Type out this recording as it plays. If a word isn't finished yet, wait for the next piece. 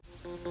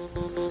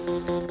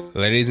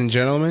Ladies and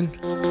gentlemen,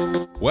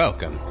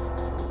 welcome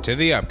to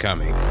The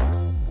Upcoming.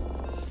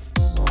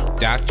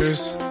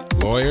 Doctors,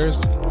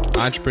 lawyers,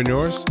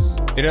 entrepreneurs,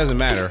 it doesn't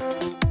matter.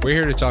 We're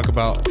here to talk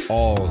about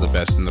all the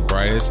best and the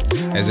brightest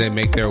as they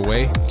make their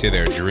way to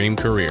their dream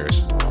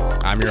careers.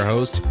 I'm your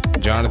host,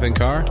 Jonathan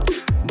Carr.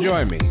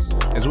 Join me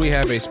as we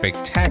have a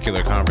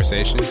spectacular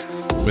conversation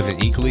with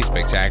an equally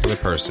spectacular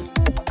person.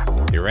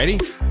 You ready?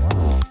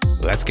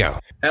 Let's go.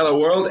 Hello,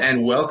 world,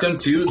 and welcome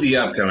to The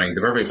Upcoming,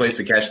 the perfect place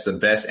to catch the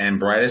best and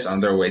brightest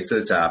on their way to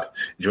the top.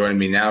 Joining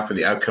me now for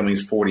The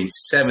Upcoming's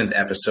 47th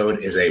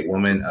episode is a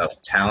woman of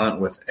talent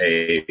with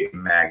a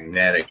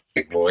magnetic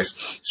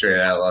voice,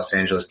 straight out of Los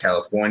Angeles,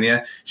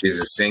 California.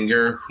 She's a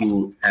singer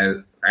who has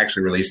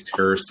actually released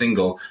her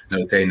single,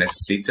 Te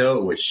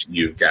Necesito, which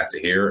you've got to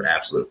hear,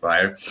 absolute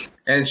fire.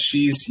 And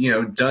she's,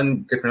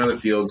 done different other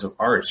fields of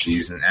art.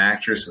 She's an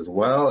actress as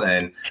well,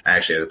 and I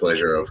actually had the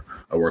pleasure of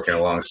working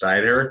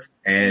alongside her,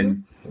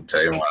 and we'll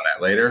tell you more on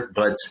that later.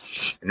 But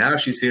now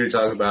she's here to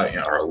talk about,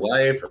 her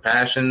life, her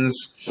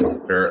passions,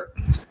 her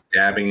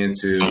dabbing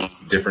into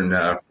different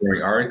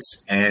performing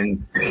arts,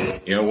 and,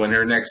 when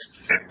her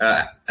next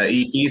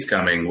EP is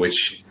coming,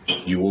 which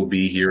you will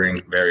be hearing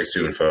very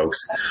soon, folks,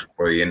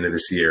 for the end of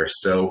this year.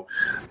 So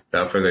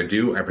without further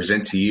ado, I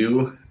present to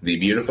you the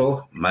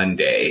beautiful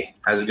Monday.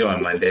 How's it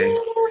going, Monday?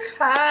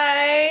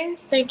 Hi.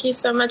 Thank you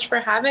so much for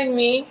having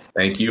me.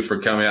 Thank you for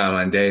coming on,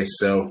 Monday.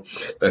 So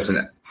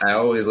listen, I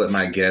always let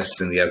my guests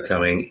in The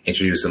Upcoming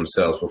introduce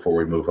themselves before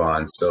we move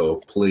on.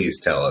 So please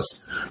tell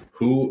us,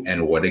 who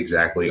and what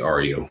exactly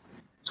are you?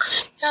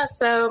 Yeah,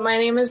 so my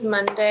name is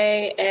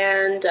Monday,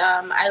 and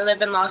I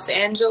live in Los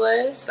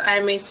Angeles.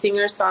 I'm a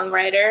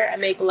singer-songwriter. I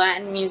make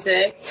Latin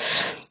music.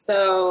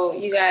 So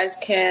you guys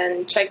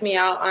can check me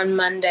out on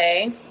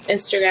Monday,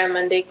 Instagram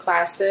Monday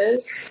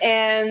Classes.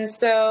 And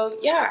so,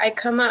 yeah, I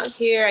come out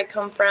here. I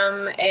come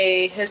from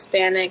a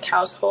Hispanic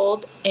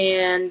household,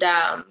 and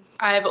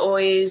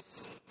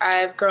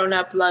I've grown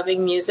up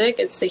loving music.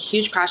 It's a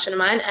huge passion of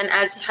mine. And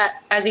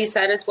as he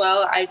said as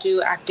well, I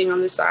do acting on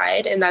the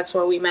side, and that's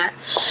where we met.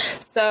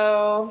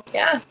 So,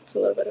 yeah, it's a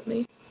little bit of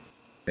me.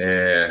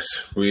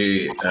 Yes,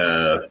 we're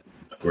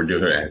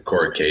doing a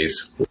court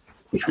case,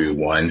 which we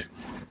won.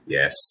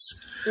 Yes.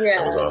 Yeah.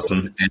 That was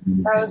awesome.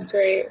 And, that was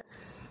great.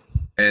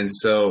 And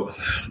so,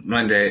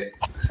 Monday,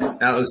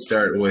 now let's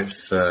start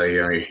with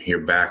your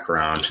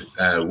background.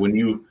 When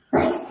you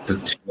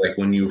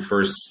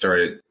first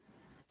started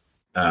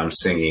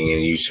singing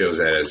and you chose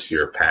that as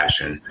your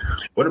passion,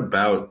 what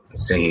about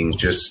singing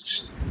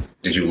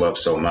did you love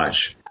so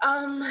much?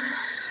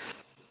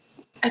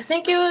 I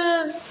think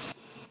a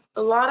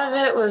lot of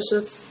it was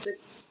just the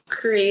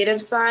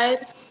creative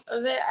side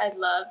of it. I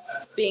loved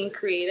being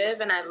creative,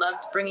 and I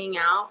loved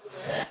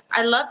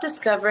I loved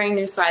discovering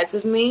new sides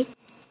of me.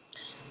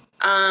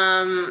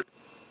 And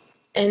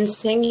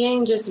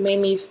singing just made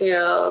me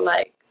feel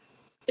like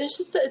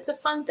it's a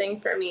fun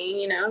thing for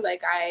me,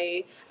 like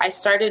I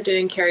started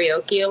doing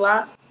karaoke a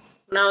lot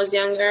when I was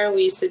younger.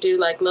 We used to do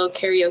like little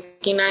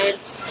karaoke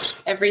nights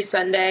every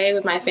Sunday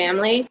with my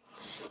family.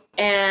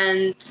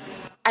 And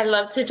I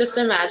love to just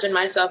imagine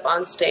myself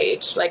on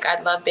stage. Like,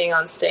 I love being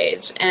on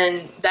stage.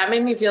 And that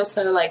made me feel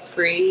so like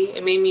free.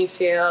 It made me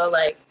feel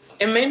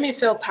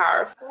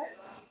powerful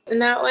in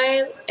that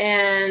way.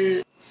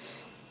 And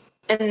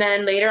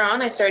then later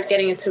on, I started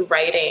getting into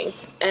writing.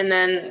 And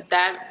then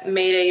that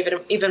made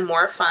it even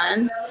more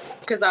fun,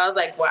 because I was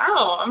like,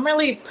 wow, I'm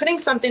really putting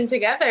something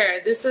together.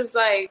 This is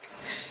like,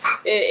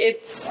 I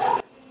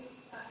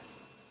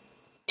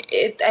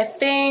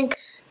think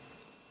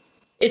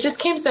it just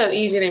came so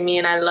easy to me,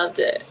 and I loved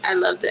it. I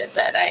loved it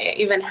that I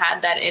even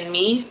had that in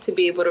me to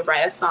be able to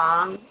write a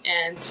song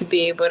and to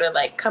be able to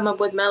like come up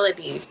with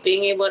melodies,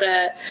 being able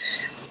to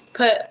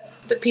put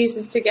the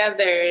pieces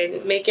together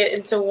and make it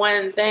into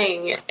one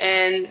thing.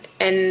 And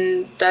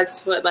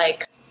that's what,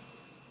 like,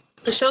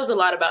 it shows a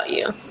lot about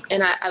you.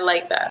 And I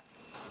like that.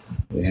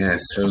 Yeah,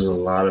 it shows a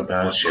lot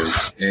about you.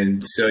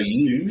 And so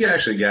you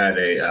actually got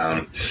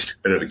a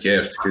bit of a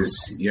gift,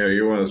 because,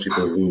 you're one of those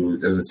people who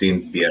doesn't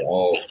seem to be at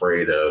all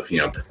afraid of,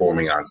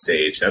 performing on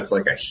stage. That's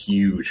like a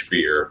huge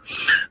fear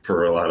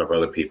for a lot of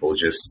other people,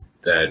 just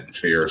that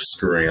fear of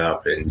screwing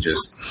up and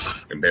just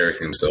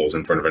embarrassing themselves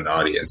in front of an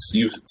audience.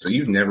 So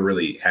you've never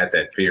really had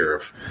that fear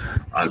of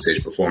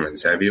on-stage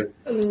performance, have you?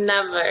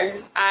 Never.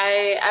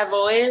 I've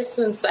always,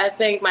 since I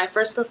think my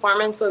first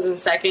performance was in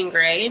second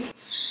grade,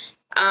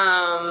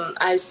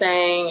 I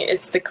sang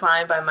It's the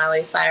Climb by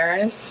Miley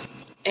Cyrus,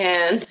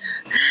 and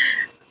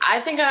I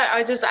think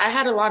I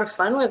had a lot of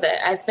fun with it.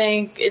 I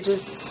think it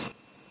just,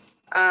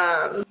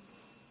 the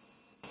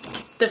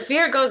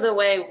fear goes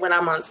away when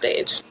I'm on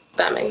stage, if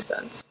that makes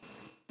sense.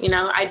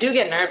 I do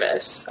get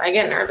nervous. I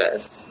get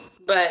nervous,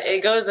 but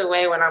it goes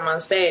away when I'm on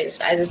stage.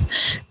 I just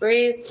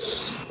breathe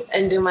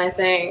and do my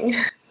thing.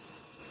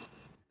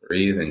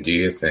 Breathe and do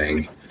your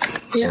thing.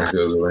 Yeah. It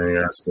goes away when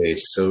you're on stage.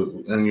 So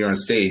when you're on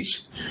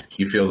stage,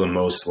 you feel the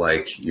most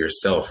like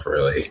yourself,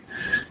 really.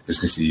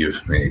 Just as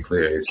you've made it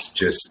clear, it's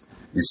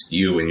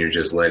you, and you're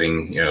just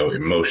letting,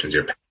 emotions,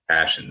 your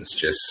passions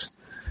just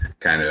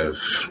kind of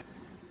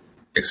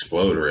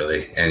explode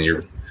really, and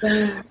you're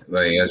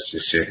like that's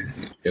just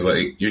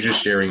you're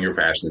just sharing your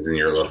passions and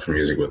your love for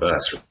music with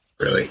us,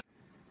 really.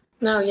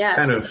 No, yes.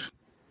 Kind of.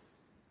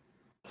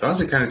 It's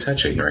honestly kind of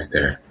touching right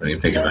there when you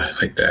think about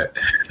it like that.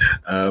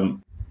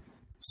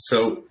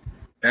 So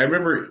I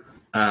remember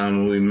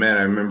when we met,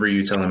 I remember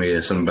you telling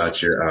me something about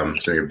some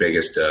of your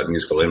biggest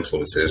musical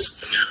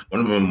influences.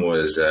 One of them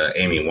was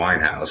Amy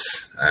Winehouse,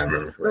 I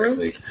remember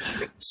correctly.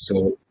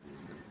 So,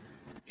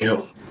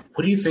 what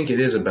do you think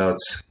it is about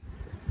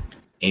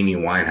Amy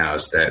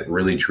Winehouse that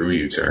really drew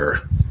you to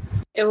her?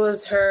 It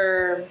was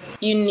her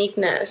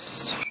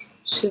uniqueness.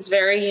 She's a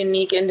very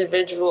unique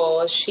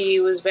individual.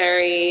 She was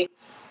very...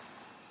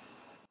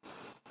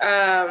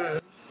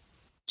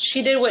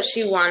 she did what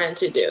she wanted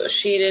to do.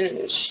 She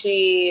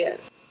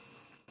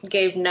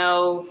gave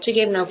no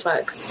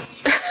fucks.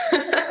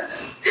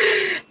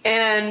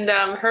 And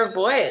her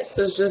voice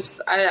was just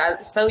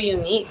so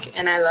unique,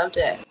 and I loved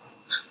it.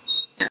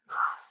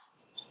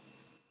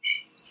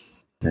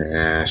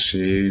 Yeah,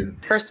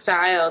 her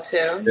style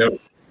too. Yep.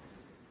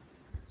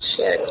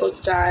 She had a cool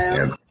style.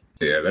 Yep.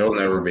 Yeah, there will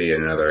never be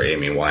another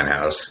Amy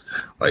Winehouse.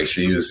 Like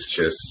she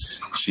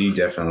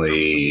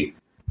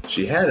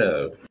had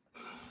a,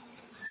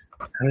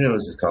 I don't know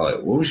what to call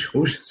it. What would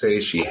you say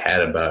she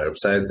had about her?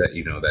 Besides that,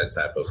 that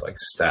type of like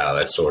style,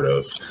 that sort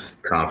of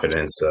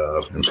confidence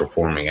in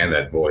performing and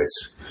that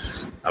voice.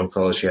 I would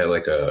call it she had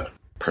like a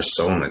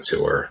persona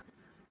to her.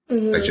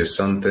 Mm-hmm. Like just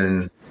some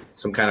kind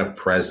of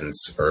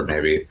presence, or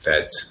maybe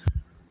that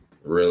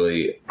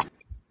really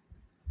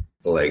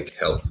like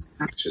helps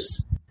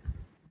just,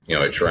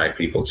 attract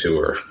people to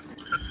her.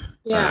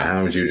 Yeah.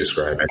 How would you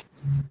describe it?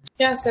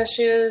 Yeah, so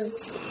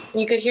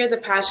you could hear the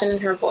passion in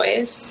her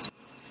voice.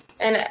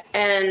 And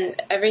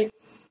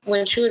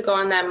when she would go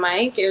on that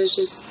mic, it was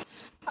just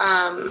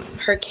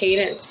her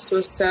cadence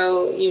was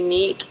so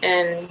unique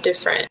and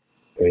different.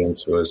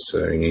 Cadence was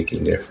so unique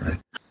and different.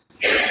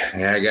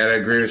 Yeah, I gotta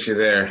agree with you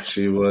there.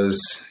 She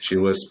was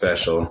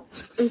special.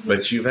 Mm-hmm.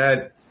 But you've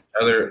had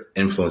other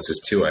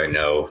influences too. I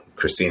know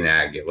Christina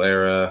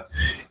Aguilera.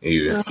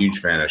 You're a huge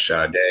fan of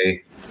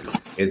Sade.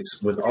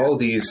 It's with all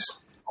these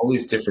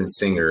different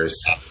singers.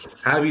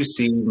 How have you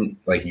seen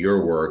like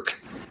your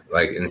work?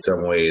 Like in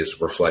some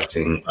ways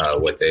reflecting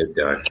what they've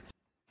done?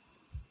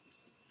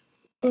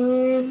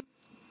 I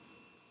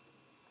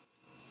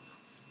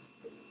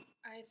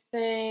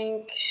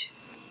think,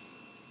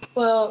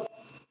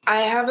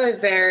 I have a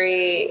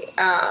very,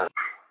 I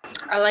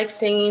like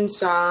singing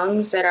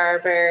songs that are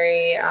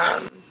very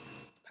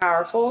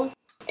powerful,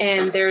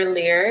 and their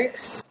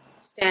lyrics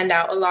stand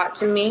out a lot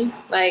to me.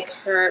 Like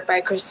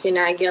by Christina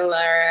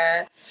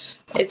Aguilera,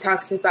 it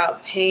talks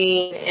about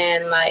pain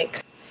and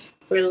like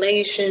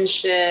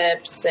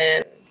relationships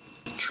and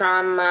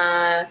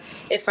trauma.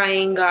 If I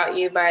Ain't Got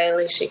You by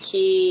Alicia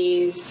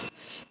Keys.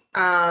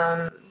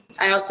 I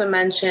also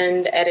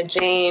mentioned Etta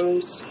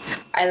James.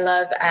 I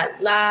love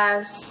At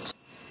Last.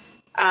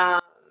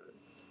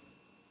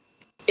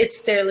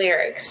 It's their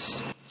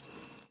lyrics.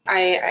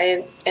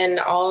 And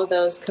all of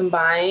those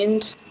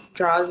combined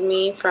draws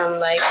me from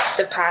like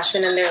the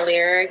passion in their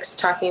lyrics,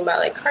 talking about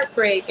like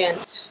heartbreak and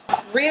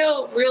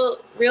real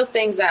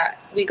things that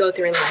we go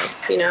through in life,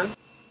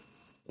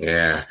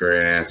 Yeah,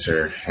 great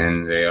answer.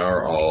 And they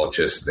all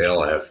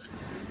have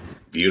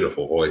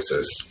beautiful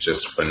voices,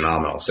 just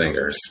phenomenal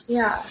singers.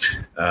 Yeah.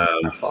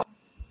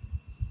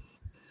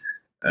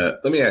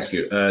 Let me ask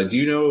you, do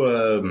you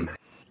know,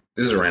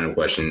 this is a random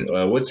question.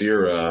 What's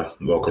your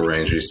vocal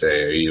range, you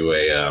say? Are you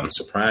a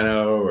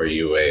soprano? Or are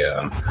you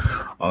a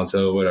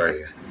alto? What are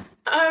you?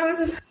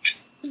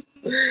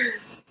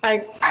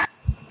 I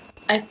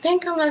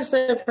think I'm a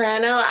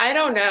soprano. I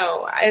don't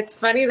know. It's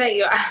funny that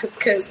you ask,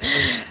 because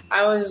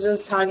I was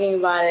just talking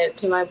about it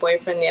to my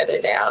boyfriend the other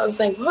day. I was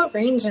like, what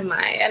range am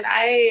I? And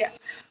I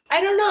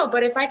don't know,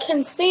 but if I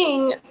can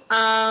sing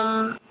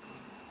At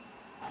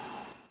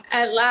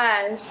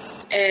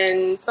Last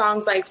and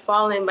songs like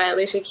Fallen by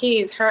Alicia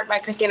Keys, Hurt by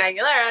Christina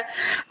Aguilera,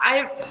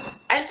 I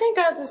think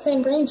I have the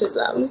same range as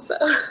them. So.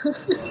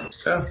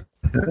 Oh,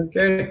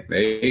 okay,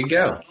 there you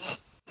go.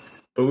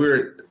 But we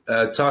were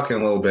talking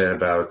a little bit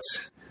about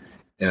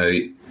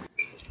your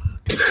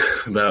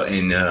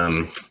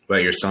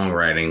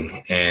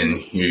songwriting and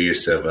your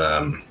use of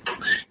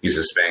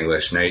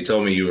Spanglish. Now, you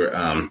told me you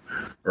were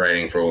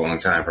writing for a long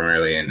time,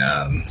 primarily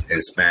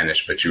in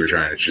Spanish, but you were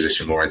trying to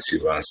transition more into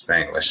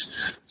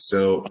Spanglish.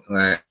 So,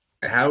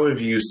 how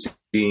have you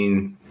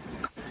seen?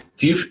 What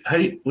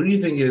do you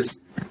think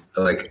is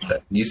like?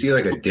 Do you see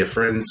like a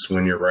difference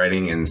when you're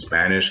writing in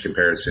Spanish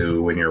compared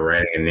to when you're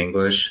writing in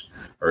English,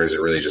 or is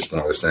it really just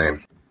more the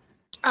same?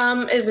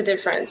 Is a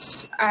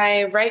difference.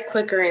 I write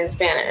quicker in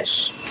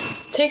Spanish.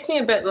 It takes me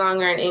a bit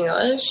longer in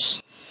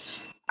English.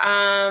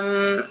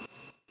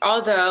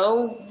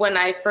 Although when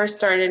I first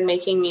started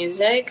making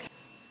music,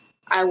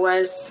 I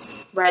was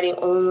writing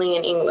only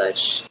in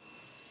English.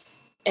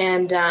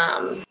 And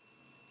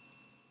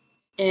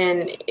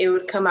it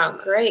would come out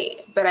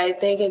great. But I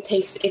think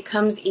it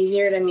comes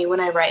easier to me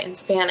when I write in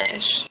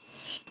Spanish.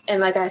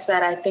 And like I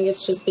said, I think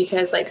it's just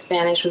because like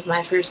Spanish was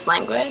my first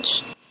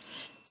language.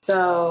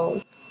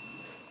 So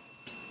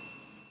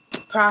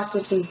the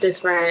process is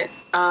different.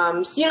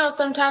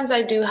 Sometimes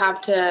I do have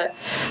to,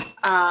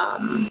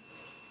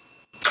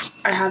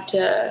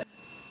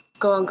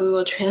 go on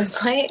Google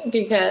Translate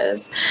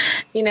because,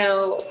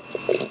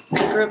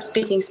 I grew up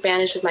speaking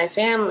Spanish with my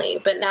family,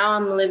 but now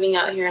I'm living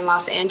out here in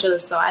Los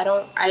Angeles, so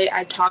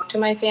I talk to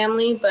my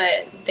family,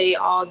 but they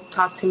all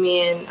talk to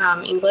me in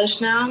English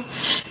now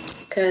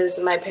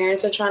because my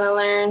parents are trying to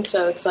learn.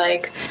 So it's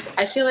like,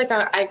 I feel like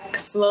I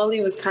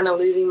slowly was kind of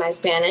losing my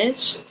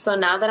Spanish. So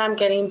now that I'm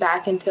getting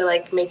back into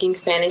like making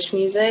Spanish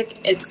music,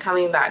 it's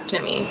coming back to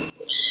me.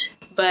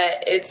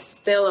 But it's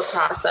still a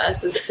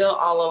process. It's still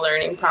all a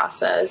learning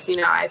process.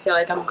 I feel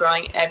like I'm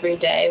growing every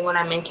day when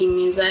I'm making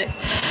music.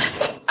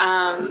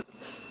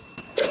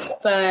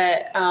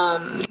 But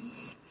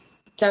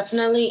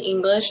definitely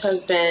English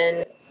has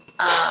been,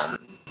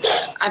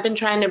 I've been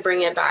trying to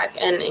bring it back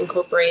and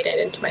incorporate it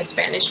into my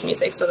Spanish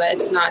music so that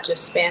it's not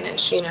just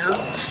Spanish,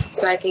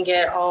 so I can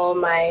get all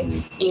my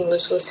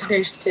English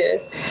listeners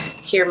to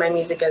hear my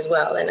music as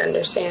well and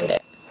understand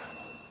it.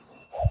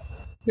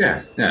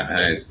 Yeah,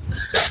 I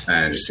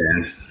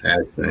understand.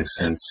 That makes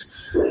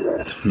sense.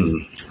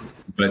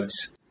 But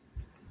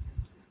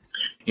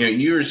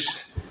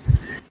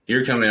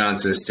you're coming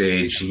onto the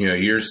stage.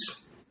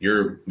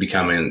 You're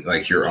becoming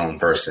like your own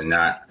person,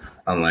 not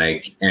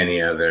unlike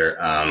any other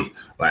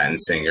Latin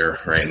singer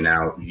right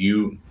now.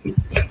 You're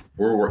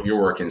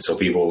working so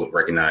people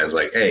recognize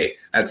like, hey,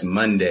 that's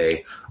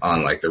Monday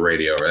on like the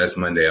radio, or that's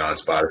Monday on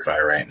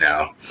Spotify right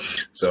now.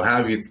 So how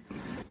have you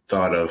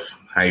thought of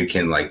how you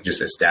can like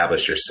just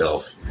establish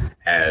yourself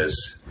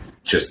as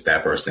just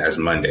that person, as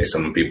Monday,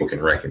 someone people can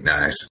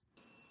recognize?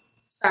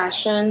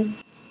 Fashion,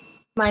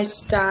 my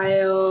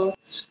style.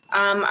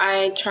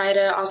 I try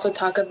to also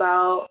talk a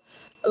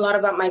lot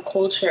about my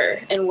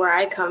culture and where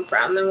I come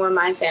from and where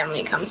my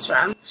family comes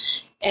from.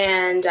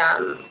 And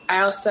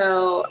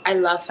I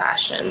love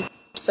fashion.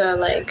 So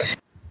like,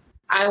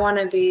 I want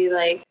to be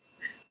like,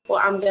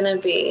 I'm going to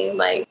be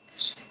like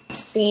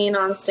seen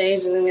on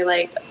stage and be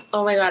like,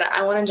 oh my God,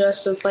 I want to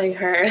dress just like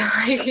her.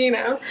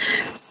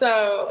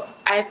 So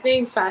I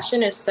think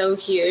fashion is so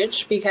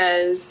huge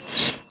because,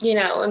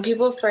 when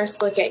people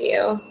first look at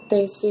you,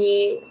 they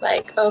see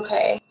like,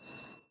 okay,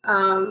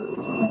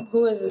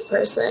 who is this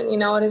person?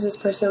 What is this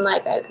person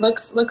like?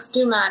 Looks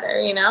do matter,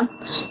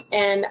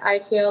 and I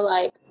feel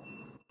like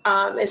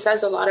it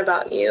says a lot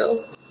about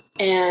you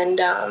and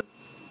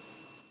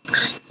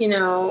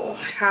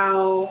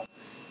how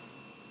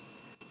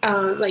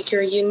like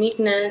your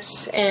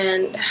uniqueness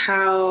and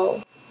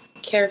how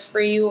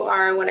carefree you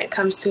are when it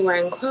comes to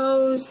wearing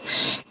clothes.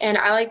 And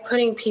I like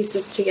putting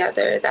pieces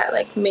together that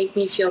like make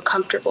me feel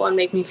comfortable and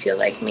make me feel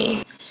like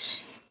me.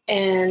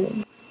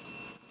 And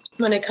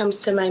when it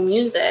comes to my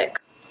music,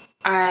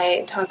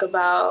 I talk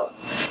about,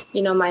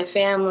 my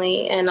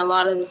family and a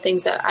lot of the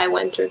things that I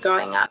went through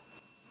growing up.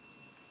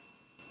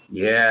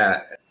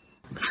 Yeah.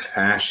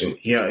 Fashion.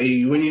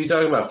 When you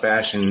talk about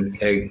fashion,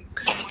 it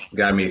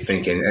got me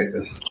thinking,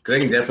 because I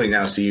can definitely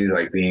now see you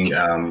like being,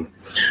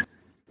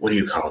 what do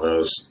you call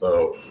those?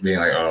 Being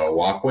like a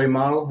walkway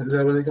model? Is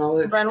that what they call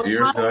it? Runway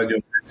model?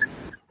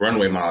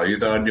 Runway model. You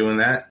thought of doing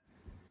that?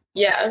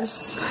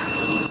 Yes,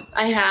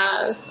 I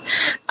have.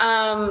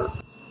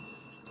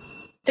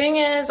 Thing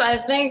is, I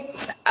think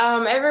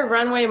every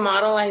runway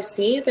model I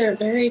see, they're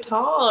very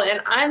tall,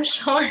 and I'm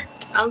short.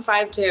 I'm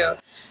 5'2".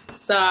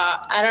 So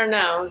I don't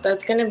know.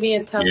 That's going to be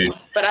a tough one.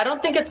 But I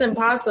don't think it's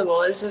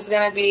impossible. It's just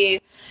going to be,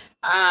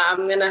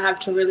 I'm going to have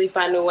to really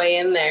find a way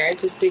in there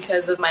just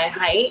because of my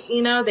height.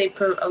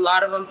 A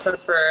lot of them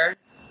prefer.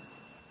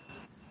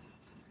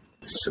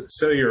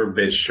 So you're a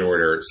bit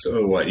shorter.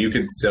 So what? You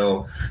could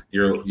sell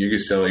your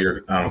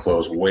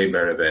clothes way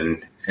better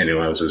than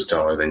anyone else who's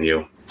taller than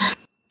you.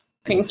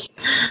 Thank you.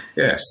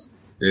 Yes.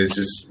 It's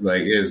just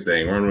like his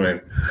thing.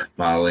 Runway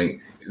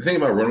modeling. The thing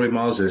about runway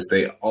models is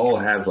they all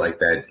have like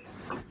that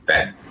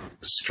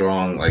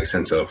strong like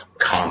sense of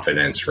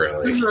confidence,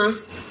 really. Mm-hmm.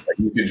 Like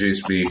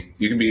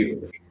you could be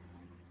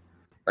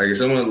like if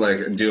someone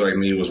like do like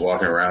me was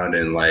walking around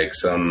in like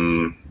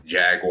some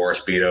Jaguar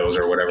Speedos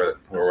or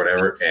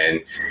whatever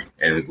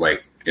and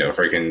like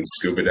freaking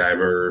scuba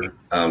diver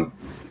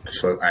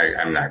so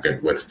I'm not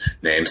good with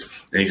names,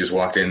 and he just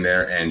walked in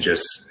there and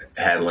just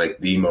had like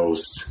the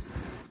most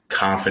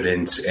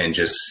confidence and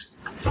just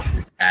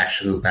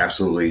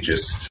absolutely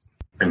just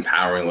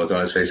empowering look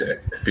on his face.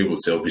 People would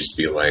still just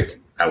be like,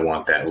 I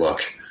want that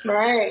look.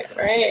 Right.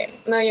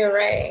 No, you're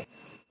right.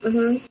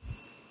 Mm-hmm.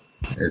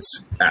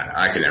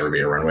 I could never be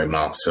a runway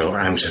model, so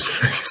I'm just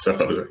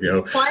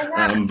Why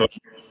not?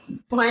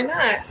 Why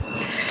not?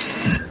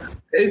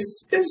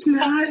 It's just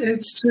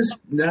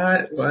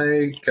not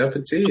my cup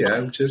of tea. I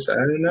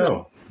don't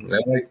know.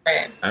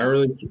 I don't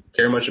really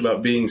care much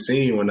about being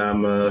seen when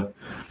I'm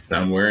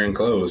wearing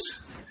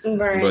clothes.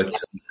 Right. But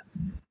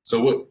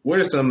so what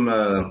are some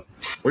of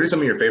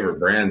your favorite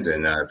brands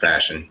in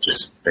fashion?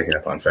 Just picking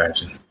up on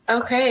fashion.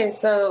 Okay,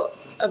 so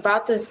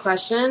about this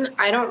question,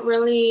 I don't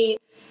really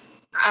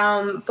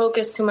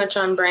focus too much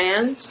on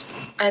brands.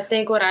 I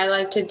think what I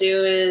like to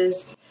do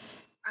is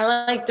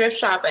I like thrift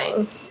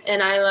shopping,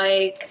 and I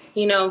like,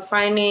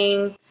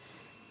 finding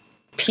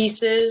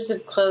pieces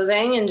of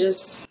clothing and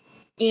just,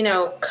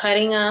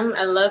 cutting them.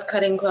 I love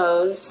cutting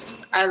clothes.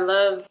 I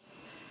love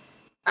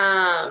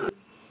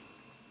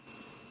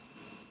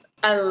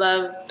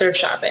thrift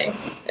shopping.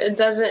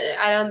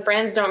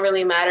 Brands don't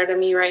really matter to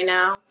me right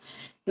now.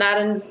 Not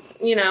in,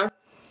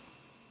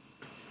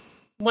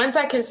 once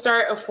I can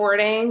start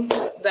affording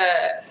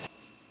the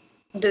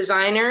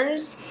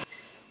designers,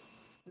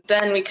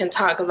 then we can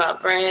talk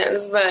about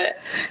brands. But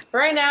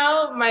right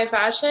now, my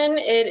fashion,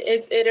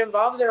 it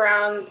involves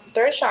around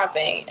thrift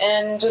shopping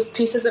and just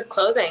pieces of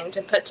clothing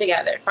to put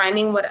together,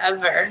 finding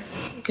whatever.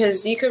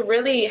 Because you could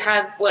really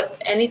have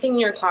anything in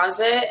your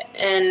closet,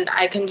 and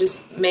I can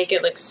just make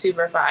it look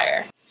super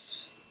fire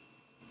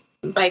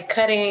by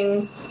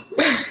cutting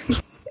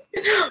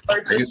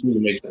or just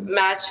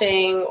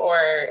matching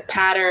or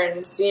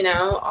patterns,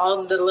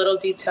 all the little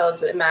details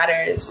that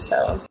matters.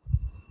 So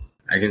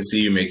I can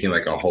see you making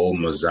like a whole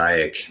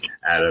mosaic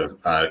out of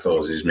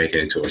clothes. You just make it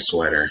into a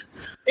sweater.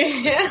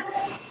 Yeah.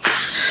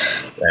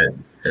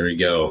 There we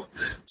go.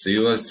 So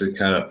you love to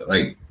kind of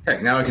like,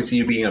 heck, now I can see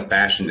you being a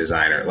fashion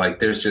designer. Like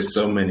there's just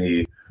so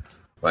many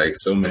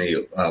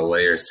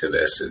layers to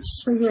this.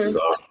 This is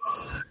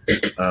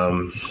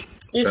awesome.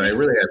 You see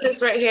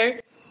this right here?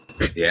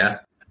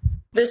 Yeah.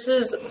 This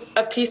is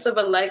a piece of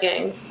a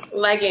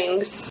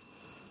leggings.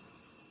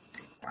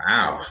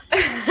 Wow.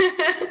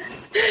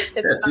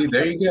 Yeah, see,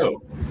 there you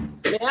go.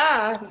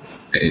 Yeah.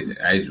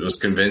 I was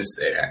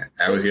convinced.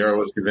 I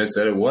was convinced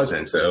that it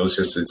wasn't. So it was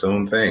just its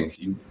own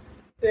thing.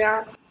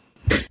 Yeah.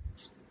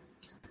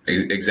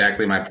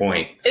 Exactly my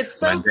point. It's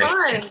so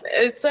fun.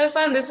 It's so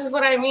fun. This is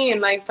what I mean.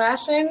 Like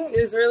fashion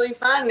is really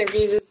fun if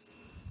you just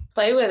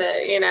play with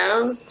it.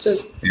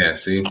 Just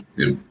See,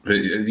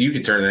 you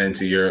could turn that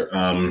into your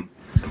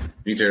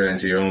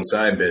own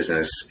side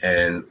business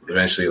and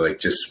eventually like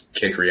just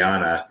kick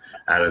Rihanna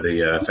out of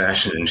the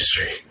fashion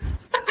industry.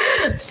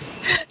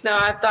 No,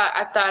 I've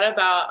thought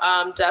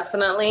about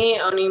definitely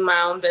owning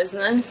my own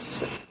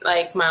business,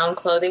 like my own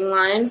clothing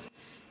line.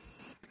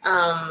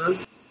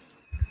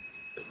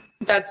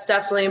 That's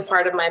definitely a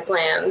part of my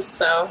plans.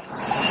 So,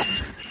 all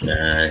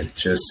right,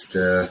 just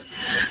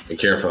be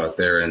careful out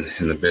there in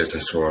the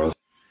business world.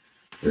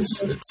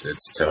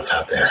 It's tough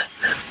out there.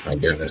 My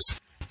goodness.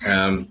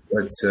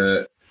 Let's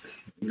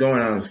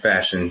going on with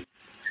fashion.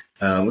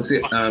 Let's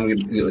get a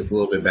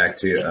little bit back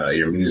to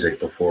your music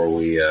before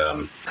we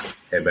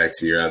head back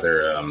to your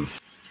other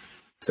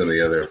some of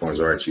the other forms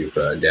of art you've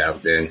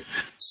dabbled in.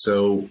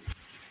 So,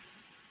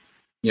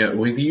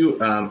 with you,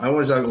 I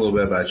want to talk a little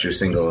bit about your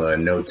single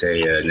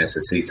Te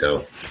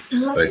Necesito,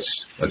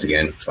 which, once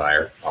again,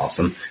 fire,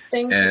 awesome.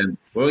 Thanks. And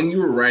when you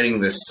were writing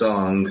this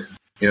song,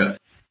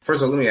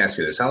 first of all, let me ask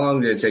you this: how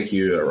long did it take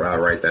you to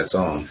write that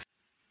song?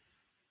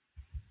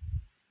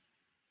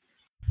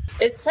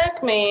 It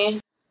took me,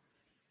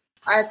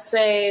 I'd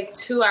say,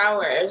 2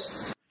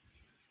 hours.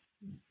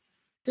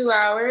 2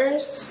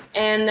 hours.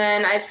 And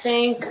then I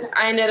think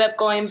I ended up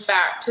going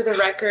back to the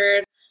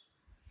record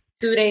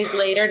 2 days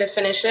later to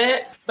finish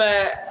it.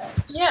 But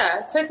yeah,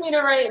 it took me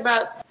to write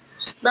about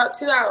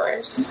 2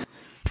 hours.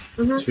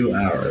 2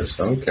 hours.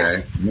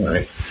 Okay. All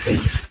right.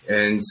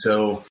 And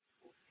so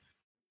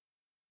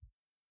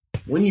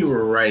when you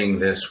were writing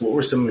this, what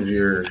were some of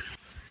your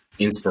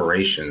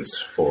inspirations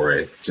for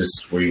it?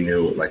 Just where you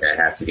knew, like, I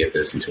have to get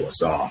this into a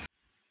song.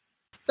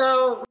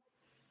 So,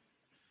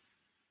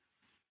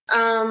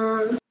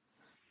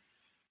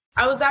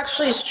 I was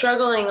actually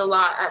struggling a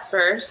lot at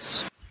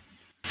first.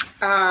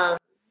 I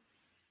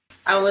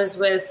was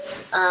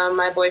with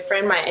my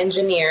boyfriend, my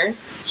engineer.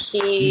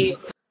 It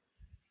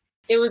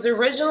was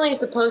originally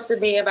supposed to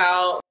be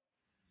about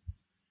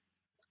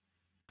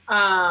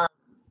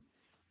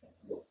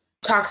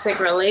toxic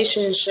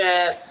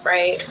relationship,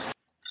 right?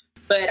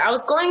 But I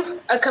was going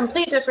a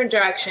complete different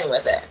direction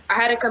with it. I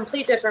had a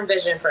complete different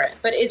vision for it,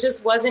 but it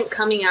just wasn't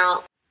coming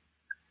out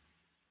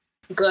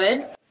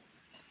good.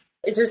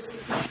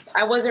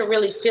 I wasn't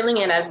really feeling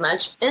it as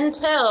much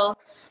until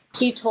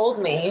he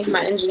told me,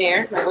 my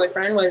engineer, my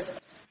boyfriend,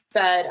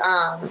 said,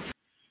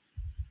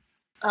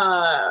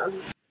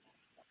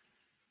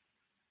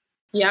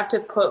 you have to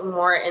put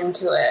more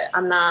into it.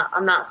 I'm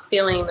not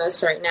feeling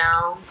this right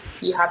now.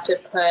 You have to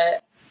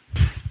put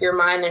your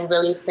mind and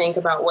really think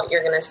about what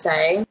you're going to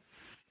say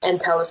and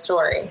tell a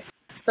story.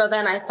 So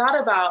then I thought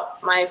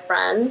about my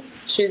friend.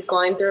 She was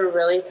going through a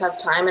really tough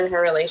time in her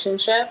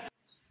relationship,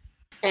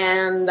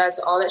 and that's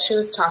all that she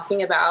was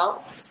talking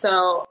about.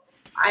 So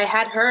I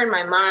had her in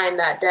my mind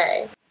that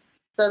day.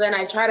 So then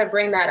I try to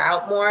bring that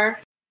out more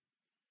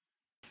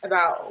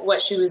about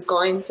what she was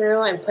going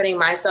through and putting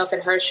myself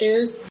in her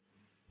shoes.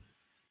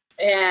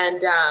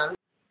 And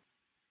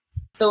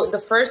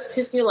the first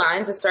few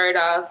lines, it started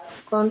off,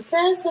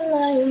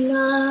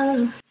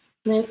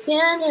 me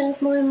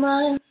tienes muy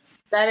mal.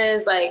 That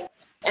is like,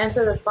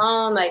 answer the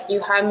phone, like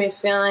you have me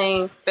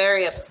feeling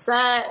very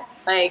upset,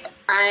 like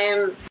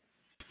I'm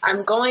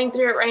going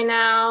through it right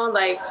now,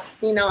 like,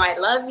 I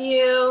love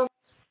you.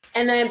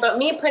 And then, but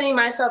me putting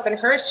myself in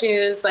her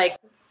shoes, like,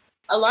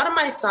 a lot of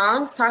my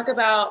songs talk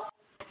about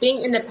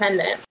being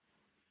independent.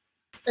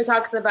 It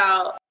talks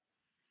about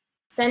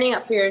standing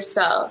up for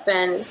yourself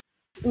and,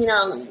 you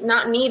know,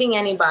 not needing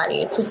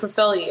anybody to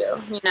fulfill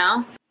you, you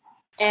know?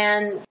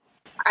 And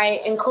I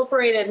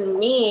incorporated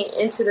me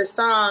into the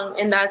song,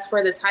 and that's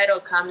where the title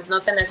comes. No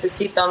te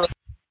necesito.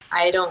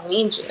 I don't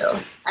need you.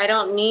 I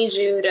don't need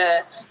you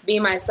to be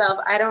myself.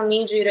 I don't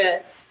need you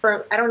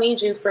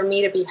for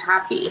me to be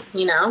happy,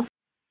 you know?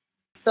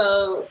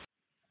 So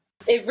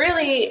it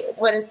really,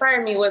 what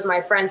inspired me was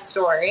my friend's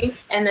story.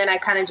 And then I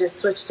kind of just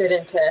switched it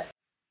into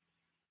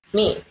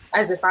me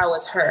as if I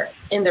was her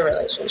in the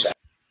relationship.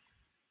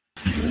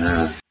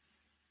 Yeah.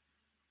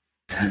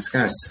 It's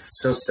kind of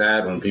so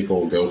sad when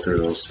people go through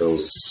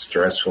those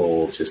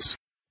stressful, just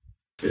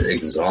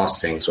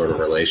exhausting sort of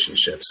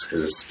relationships.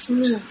 Because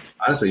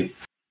honestly,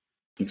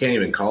 you can't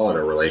even call it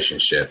a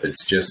relationship.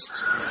 It's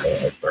just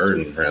a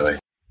burden, really.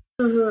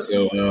 Mm-hmm.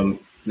 So,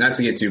 not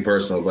to get too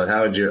personal, but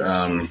how'd your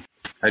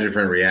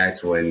friend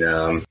react when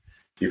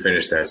you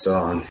finished that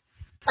song?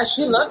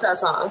 She loves that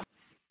song.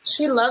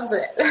 She loves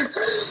it.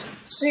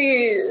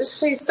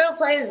 she still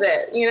plays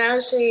it. You know,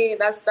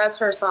 that's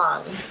her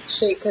song.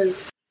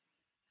 Because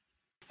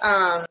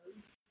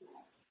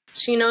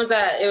she knows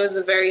that it was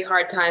a very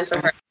hard time for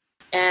her.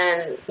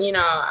 And, you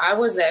know, I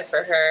was there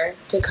for her,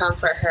 to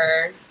comfort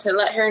her, to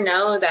let her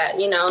know that,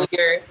 you know,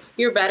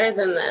 you're better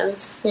than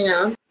this, you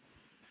know,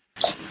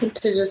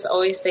 to just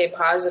always stay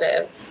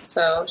positive.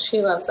 So she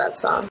loves that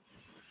song.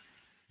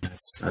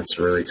 That's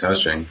really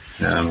touching.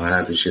 I'm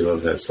happy she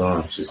loves that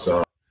song. She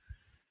saw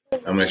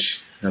how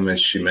much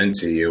she meant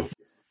to you.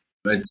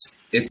 But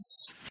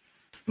it's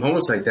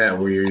moments like that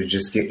where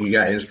you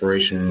got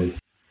inspiration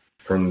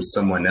from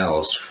someone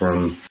else,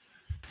 from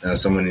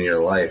someone in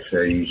your life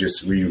that you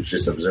just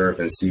observe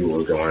and see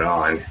what's going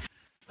on.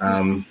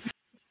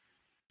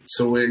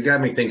 So it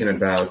got me thinking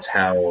about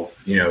how,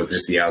 you know,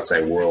 just the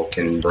outside world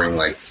can bring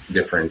like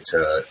different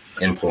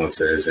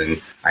influences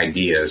and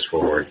ideas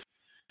forward.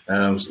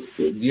 Are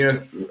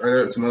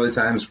there some other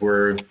times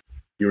where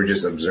you were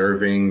just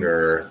observing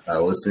or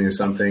listening to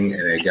something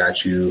and it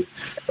got you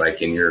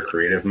like in your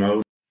creative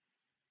mode?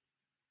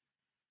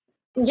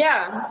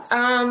 Yeah.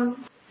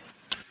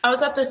 I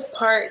was at this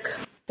park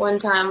one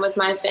time with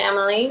my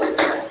family,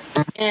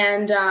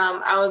 and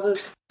I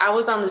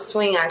was on the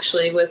swing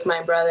actually with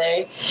my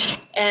brother,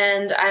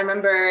 and I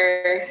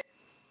remember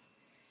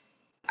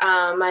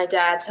my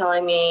dad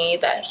telling me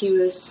that he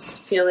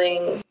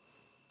wasn't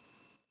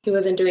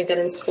doing good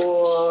in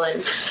school,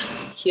 and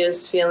he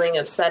was feeling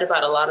upset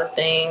about a lot of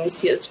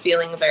things. He was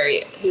feeling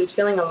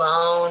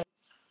alone,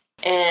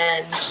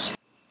 and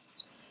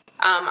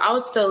I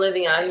was still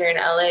living out here in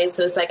LA,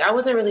 so it's like I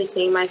wasn't really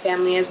seeing my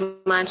family as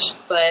much,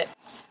 but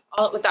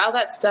with all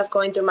that stuff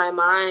going through my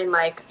mind,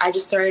 like I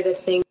just started to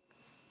think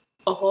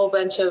a whole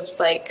bunch of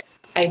like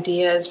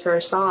ideas for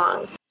a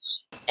song.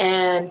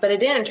 But it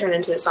didn't turn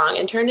into a song.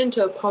 It turned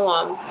into a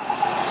poem.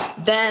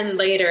 Then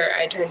later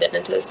I turned it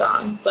into a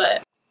song.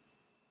 But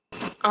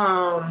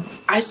I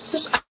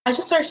just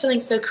started feeling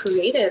so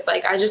creative.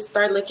 Like I just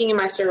started looking at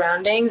my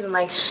surroundings and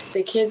like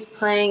the kids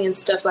playing and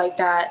stuff like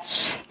that.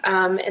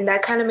 And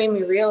that kind of made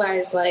me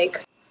realize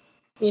like,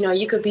 you know,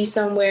 you could be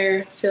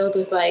somewhere filled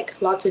with like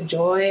lots of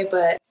joy,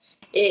 but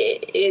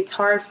it's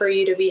hard for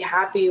you to be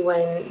happy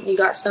when you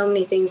got so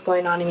many things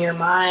going on in your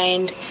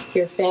mind,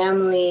 your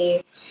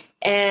family.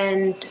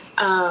 And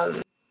I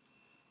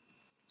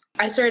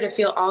started to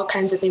feel all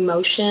kinds of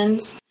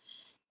emotions,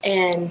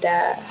 and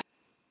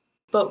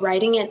but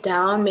writing it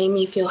down made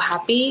me feel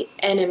happy,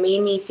 and it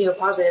made me feel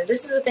positive.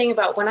 This is the thing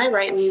about when I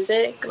write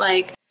music,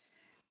 like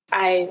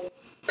I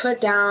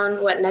put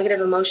down what negative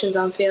emotions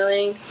I'm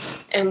feeling,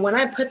 and when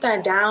I put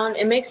that down,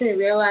 it makes me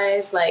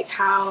realize like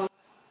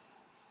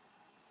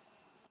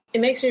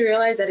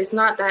that it's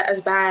not that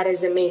as bad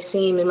as it may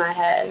seem in my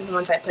head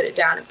once I put it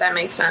down, if that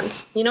makes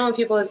sense. You know, when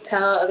people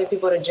tell other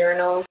people to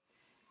journal,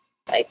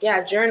 like,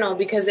 yeah, journal,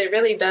 because it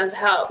really does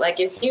help. Like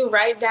if you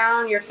write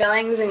down your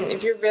feelings and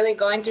if you're really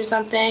going through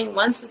something,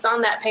 once it's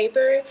on that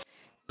paper,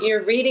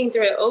 you're reading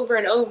through it over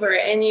and over,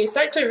 and you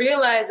start to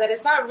realize that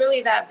it's not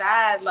really that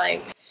bad.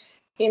 Like,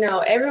 you know,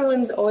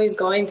 everyone's always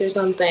going through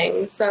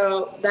something.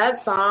 So that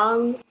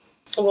song,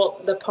 well,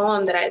 the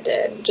poem that I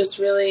did just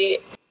really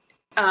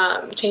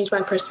changed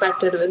my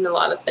perspective in a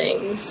lot of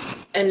things.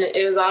 And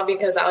it was all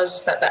because I was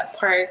just at that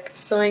park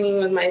swinging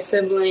with my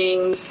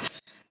siblings,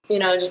 you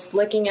know, just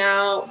looking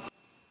out.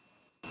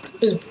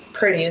 It was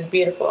pretty. It was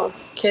beautiful.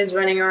 Kids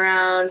running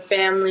around,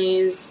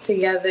 families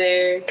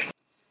together.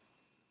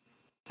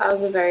 That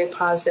was a very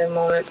positive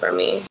moment for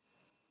me.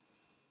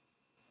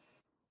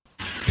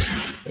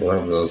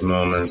 Love those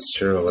moments,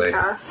 truly.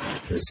 Yeah.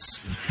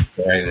 Just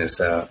writing this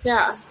out.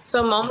 Yeah.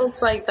 So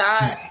moments like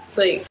that,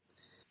 like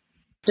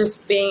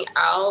just being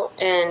out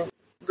and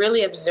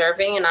really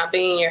observing and not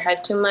being in your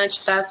head too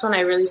much, that's when I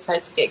really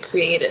start to get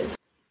creative.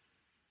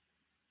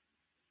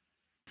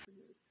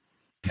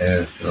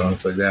 Yeah,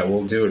 moments like that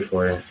will do it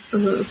for you.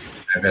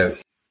 Mm-hmm.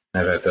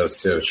 I've had those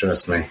too,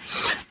 trust me.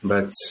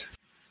 But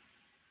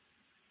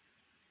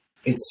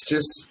it's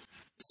just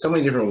so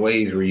many different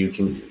ways where you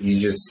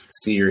just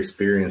see or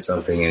experience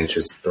something and it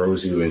just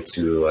throws you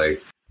into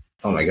like,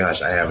 oh my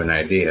gosh, I have an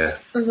idea.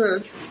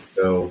 Mm-hmm.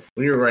 So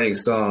when you're writing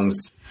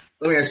songs,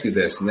 let me ask you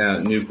this now,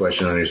 new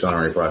question on your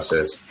songwriting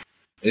process.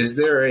 Is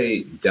there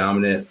a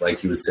dominant,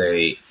 like you would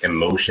say,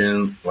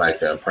 emotion,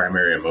 like a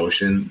primary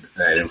emotion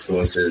that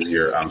influences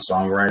your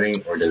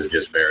songwriting, or does it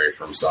just vary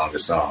from song to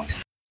song?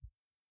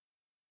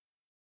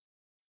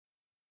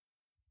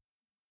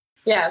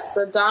 Yes,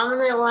 the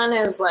dominant one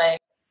is like,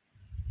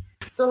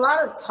 it's a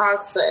lot of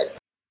toxic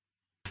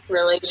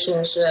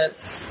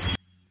relationships.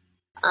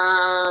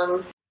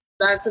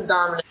 That's a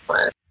dominant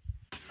one,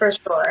 for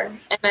sure.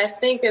 And I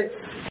think it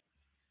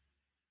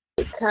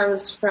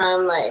comes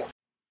from like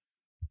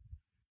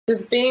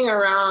just being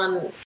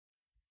around,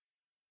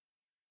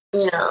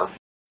 like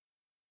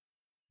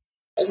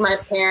my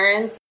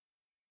parents,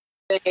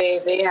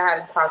 they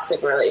had a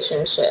toxic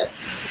relationship.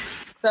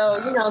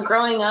 So,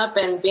 growing up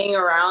and being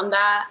around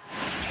that,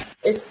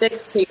 it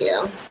sticks to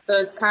you. So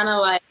it's kind of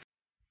like,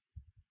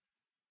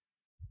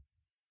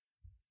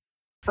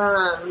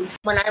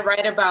 when I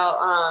write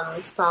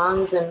about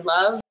songs and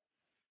love,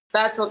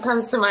 that's what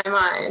comes to my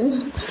mind.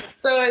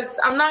 So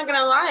I'm not going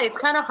to lie, it's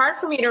kind of hard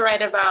for me to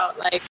write about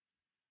like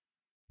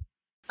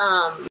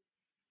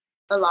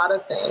a lot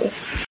of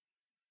things.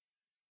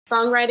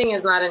 Songwriting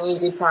is not an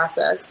easy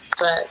process,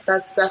 but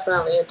that's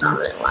definitely a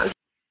dominant one.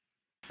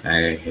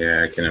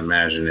 I can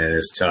imagine it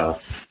is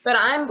tough. But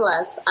I'm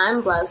blessed.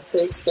 I'm blessed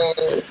to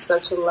experience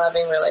such a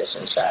loving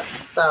relationship.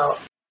 So,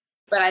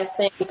 but I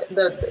think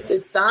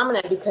it's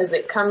dominant because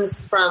it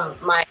comes from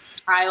my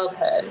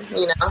childhood,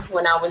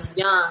 when I was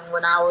young,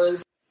 when I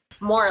was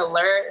more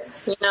alert,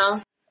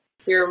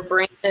 your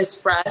brain is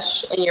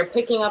fresh and you're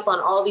picking up on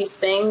all these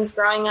things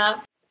growing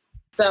up.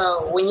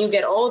 So when you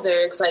get older,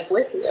 it's like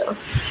with you.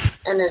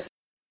 And it's,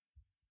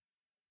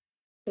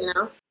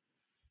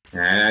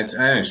 I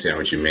understand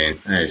what you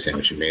mean.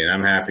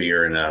 I'm happy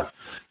you're in a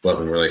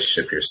loving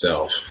relationship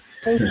yourself.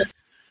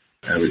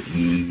 I would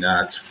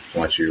not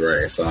want you to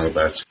write a song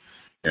about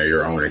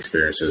your own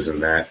experiences in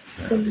that.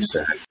 That would be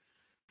sad.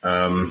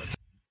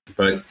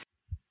 But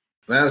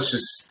let's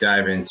just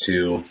dive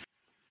into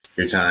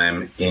your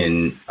time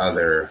in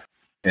other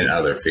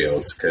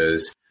fields,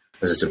 because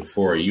as I said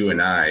before, you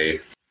and I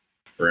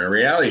were in a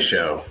reality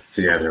show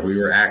together. We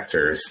were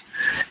actors,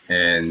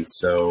 and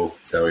so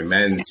we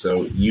met. And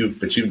so you've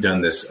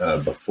done this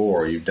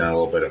before. You've done a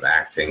little bit of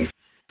acting,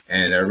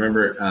 and I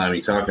remember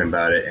you talking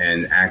about it.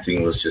 And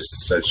acting was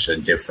just such a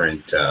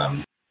different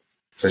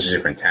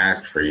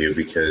task for you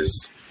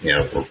because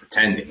we're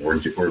pretending,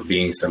 we're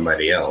being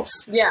somebody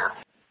else. Yeah.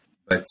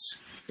 But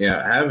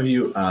have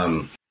you?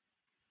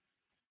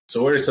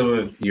 So what are some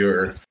of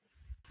your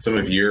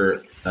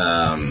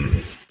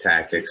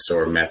tactics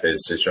or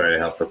methods to try to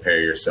help prepare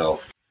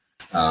yourself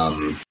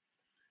to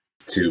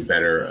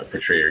better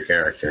portray your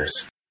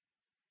characters?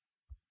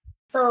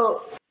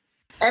 So,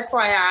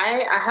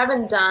 FYI, I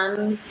haven't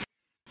done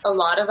a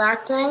lot of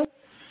acting.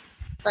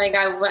 Like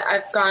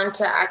I've gone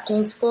to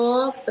acting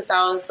school, but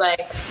that was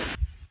like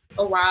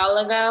a while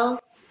ago.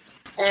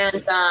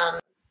 And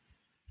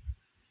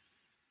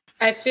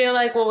I feel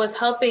like what was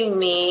helping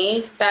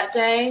me that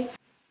day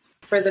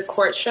for the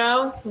court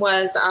show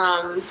was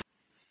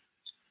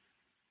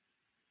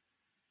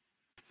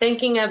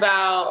thinking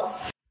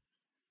about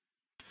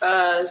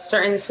a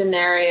certain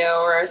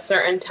scenario or a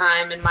certain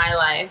time in my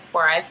life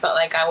where I felt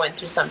like I went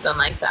through something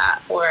like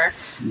that, or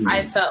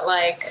I felt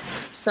like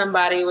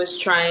somebody was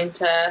trying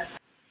to,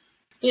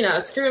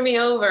 screw me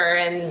over.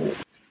 And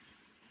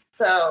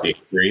so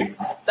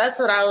that's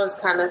what I was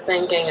kind of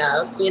thinking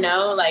of,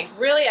 like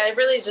I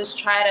really just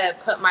try to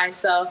put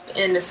myself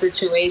in a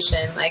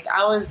situation. Like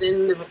I was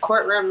in the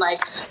courtroom,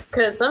 like,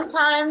 cause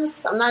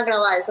sometimes, I'm not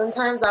gonna lie,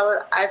 sometimes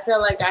I feel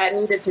like I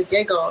needed to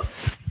giggle,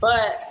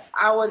 but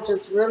I would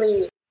just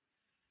really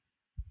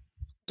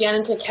get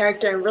into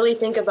character and really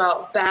think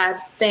about bad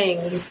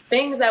things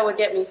that would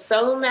get me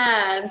so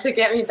mad to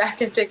get me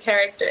back into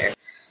character.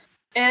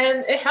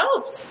 And it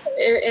helps.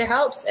 It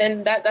helps.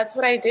 And that's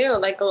what I do.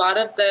 Like a lot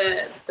of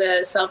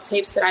the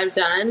self-tapes that I've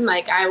done,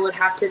 like I would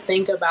have to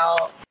think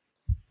about,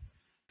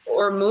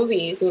 or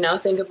movies,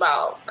 think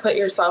about, put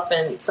yourself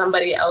in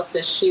somebody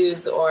else's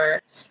shoes,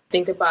 or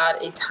think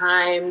about a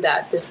time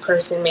that this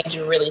person made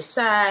you really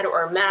sad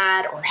or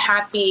mad or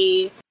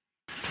happy.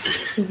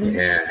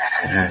 Yeah,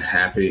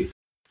 happy.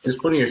 Just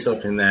putting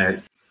yourself in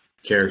that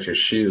character's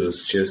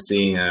shoes, just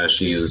seeing how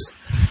she was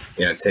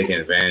taken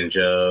advantage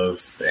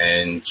of,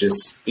 and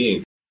just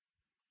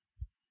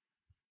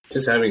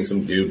having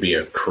some dude be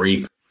a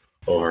creep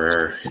over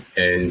her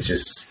and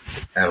just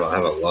have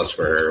a lust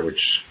for her,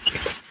 which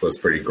was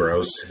pretty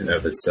gross in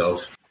of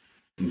itself.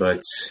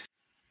 But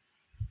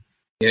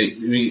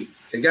it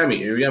got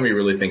me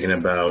really thinking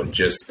about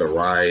just the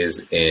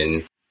rise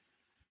in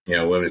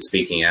women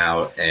speaking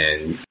out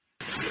and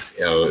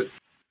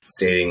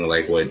stating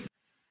like what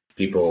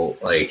people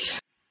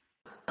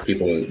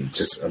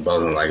just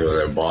above them, like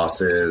their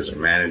bosses or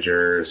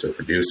managers or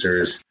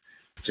producers,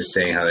 just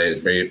saying how they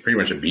pretty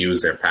much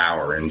abuse their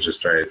power and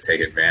just try to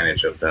take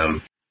advantage of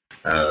them.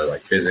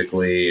 like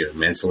physically or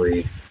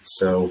mentally.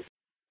 So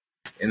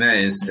in that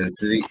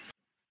instance,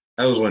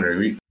 I was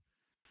wondering,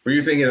 were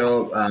you thinking at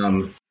all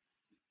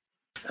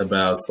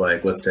about,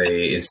 like, let's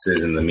say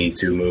instances in the Me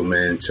Too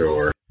movement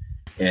or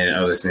in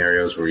other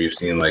scenarios where you've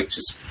seen like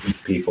just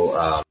people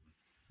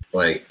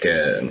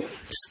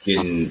just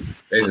getting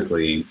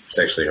basically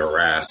sexually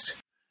harassed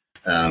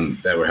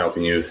that were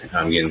helping you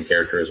get into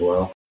character as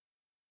well?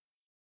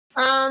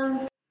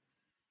 I'm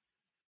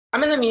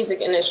in the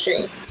music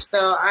industry,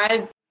 so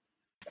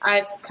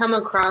I've come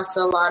across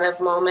a lot of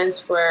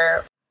moments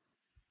where,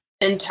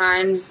 in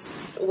times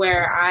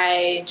where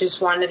I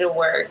just wanted to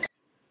work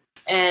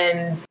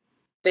and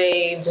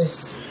they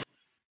just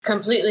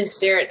completely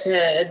steer it to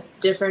a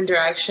different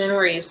direction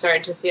where you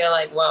start to feel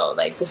like, whoa,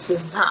 like this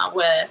is not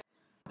what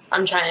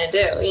I'm trying to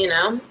do, you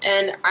know?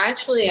 And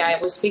actually, I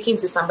was speaking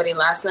to somebody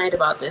last night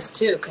about this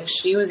too, because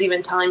she was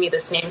even telling me the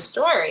same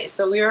story.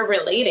 So we were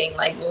relating,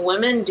 like,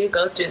 women do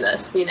go through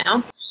this, you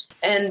know?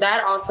 And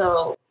that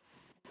also,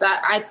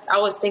 that I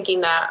was thinking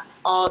that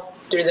all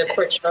through the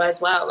court show as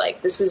well.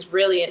 Like, this is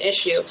really an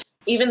issue.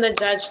 Even the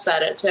judge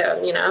said it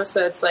too, you know?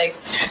 So it's like,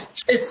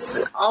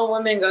 it's all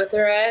women go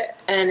through it,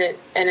 and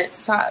it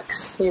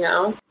sucks, you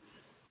know?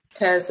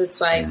 Because it's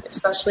like,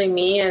 especially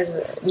me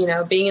as, you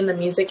know, being in the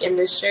music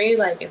industry,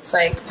 like, it's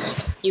like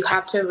you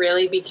have to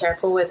really be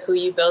careful with who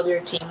you build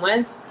your team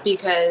with,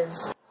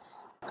 because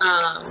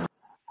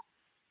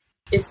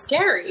it's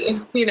scary,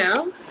 you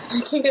know?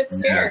 It can get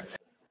scary. Yeah.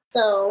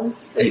 So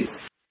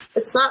it's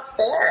not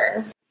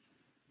fair.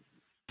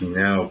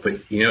 No,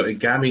 but, you know, it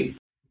got me.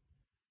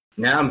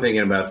 Now I'm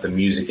thinking about the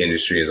music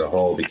industry as a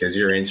whole, because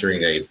you're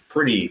entering a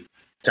pretty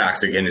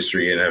toxic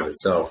industry in and of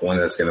itself, one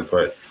that's going to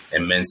put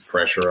immense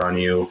pressure on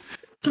you.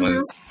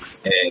 And,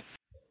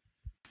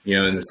 you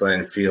know, in this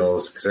line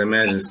feels, because I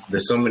imagine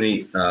there's so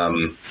many,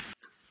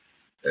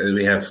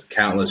 we have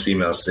countless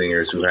female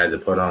singers who had to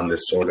put on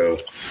this sort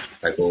of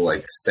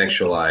like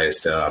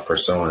sexualized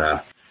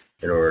persona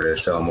in order to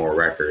sell more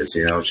records,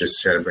 you know,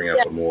 just try to bring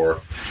up a more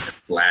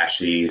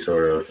flashy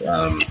sort of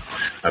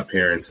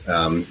appearance,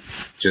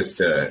 just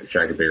to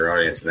attract a bigger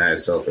audience. And that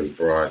itself has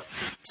brought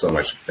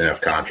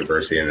enough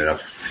controversy and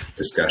enough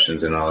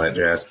discussions and all that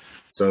jazz.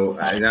 So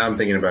now I'm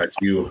thinking about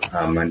you,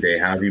 Monday.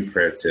 How have you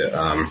prepared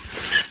to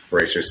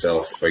brace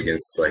yourself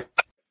against like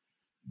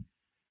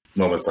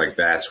moments like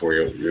that,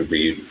 where you'll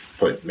be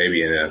put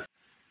maybe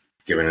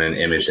given an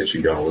image that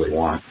you don't really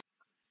want?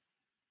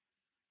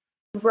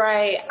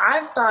 Right.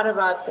 I've thought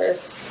about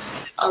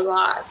this a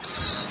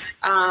lot.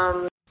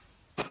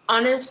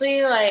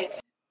 Honestly, like,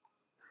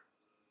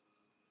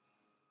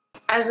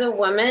 as a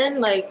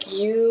woman, like,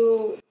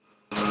 we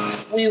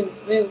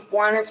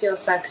want to feel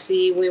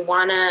sexy. We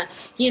want to,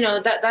 you know,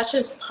 that's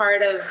just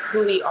part of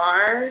who we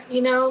are,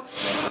 you know?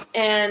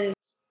 And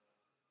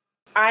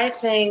I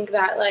think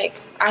that,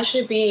 like, I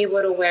should be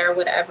able to wear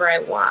whatever I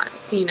want,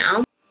 you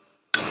know?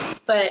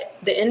 But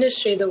the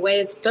industry, the way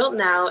it's built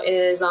now,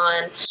 is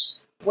on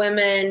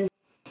women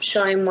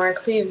showing more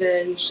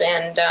cleavage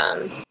and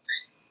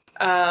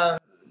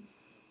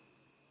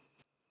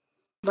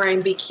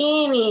wearing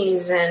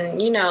bikinis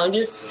and, you know,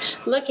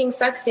 just looking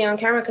sexy on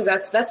camera, because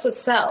that's what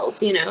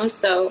sells, you know?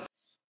 So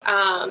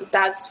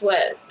that's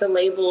what the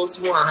labels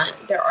want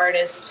their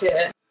artists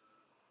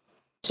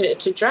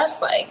to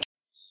dress like.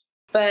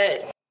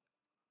 But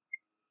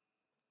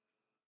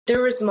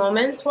there was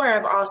moments where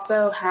I've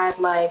also had,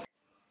 like,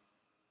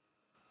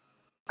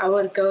 I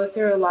would go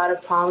through a lot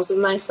of problems with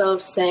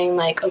myself saying,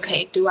 like,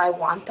 okay, do I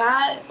want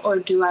that? Or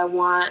do I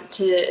want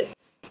to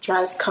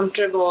dress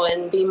comfortable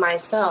and be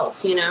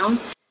myself, you know?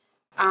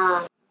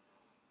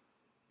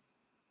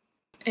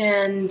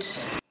 And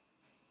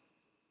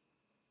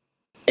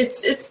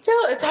it's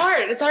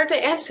hard. It's hard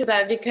to answer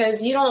that,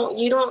 because you don't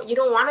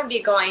want to be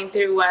going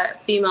through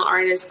what female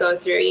artists go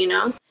through, you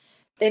know?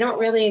 They don't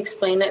really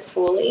explain it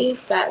fully,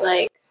 that,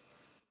 like,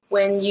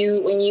 when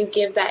you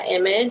give that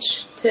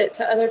image to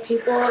other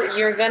people,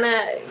 you're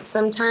gonna,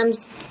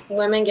 sometimes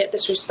women get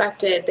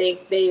disrespected.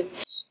 They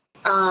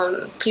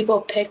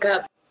people pick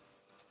up,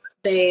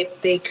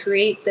 they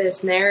create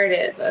this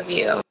narrative of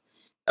you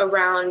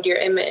around your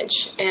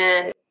image,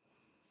 and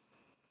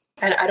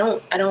I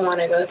don't want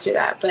to go through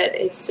that, but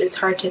it's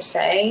hard to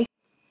say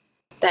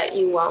that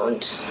you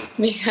won't,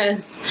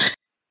 because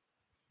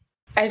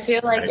I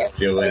feel like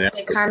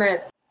they kind of,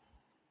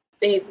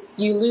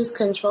 you lose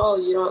control.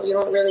 You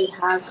don't really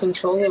have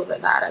control over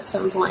that at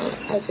some point,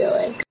 I feel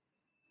like.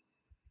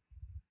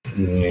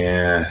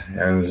 Yeah,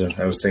 I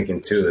was thinking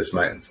too, it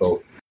might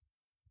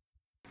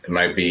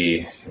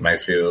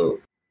feel,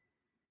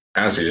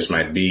 honestly, just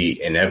might be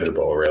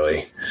inevitable,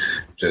 really.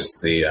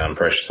 Just the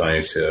pressure on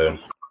you to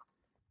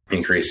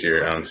increase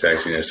your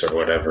sexiness or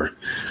whatever.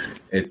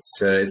 It's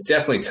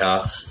definitely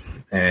tough,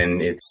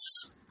 and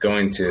it's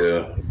going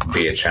to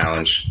be a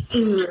challenge.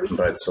 Mm-hmm.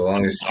 But so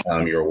long as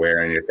you're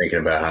aware and you're thinking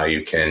about how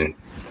you can,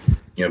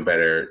 you know,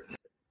 better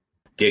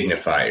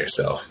dignify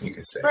yourself, you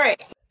can say.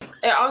 Right.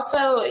 It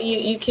also,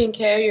 you can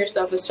carry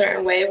yourself a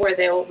certain way where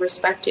they will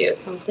respect you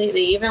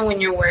completely, even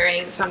when you're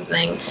wearing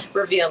something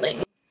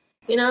revealing,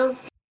 you know?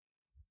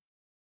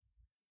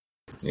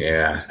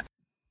 Yeah.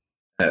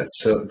 But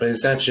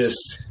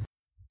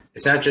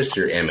it's not just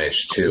your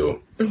image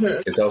too.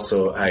 Mm-hmm. It's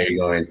also how you're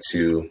going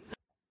to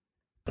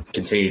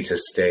continue to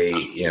stay,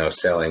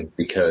 selling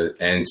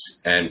and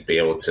be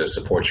able to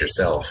support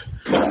yourself,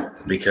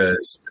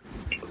 because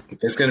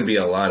there's going to be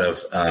a lot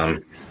of,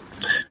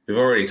 we've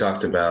already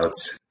talked about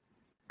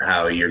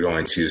how you're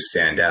going to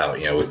stand out,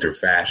 with through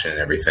fashion and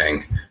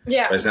everything.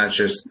 Yeah. But it's not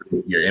just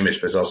your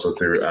image, but it's also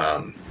through,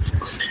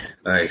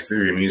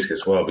 through your music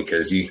as well,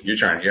 because you're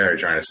trying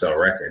to sell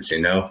records,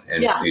 and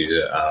see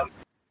the,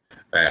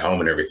 at home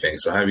and everything.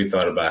 So have you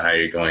thought about how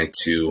you're going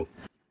to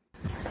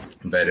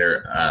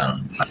better,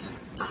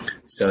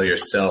 sell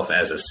yourself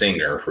as a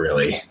singer,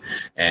 really,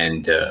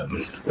 and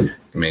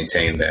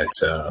maintain that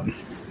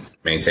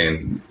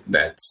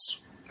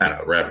I don't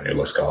know, revenue,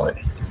 let's call it?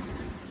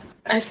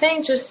 I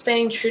think just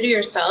staying true to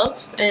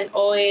yourself and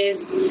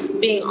always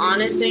being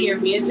honest in your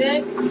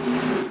music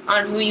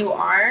on who you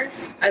are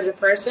as a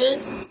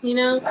person,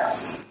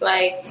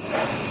 like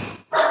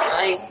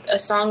a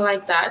song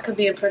like that could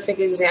be a perfect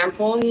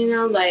example,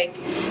 like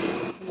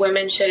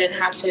women shouldn't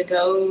have to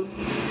go,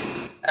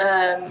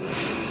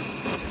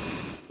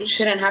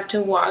 shouldn't have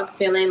to walk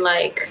feeling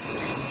like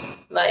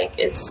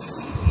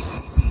it's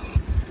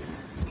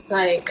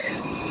like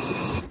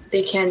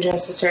they can't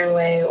dress a certain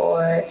way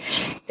or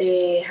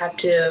they have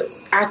to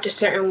act a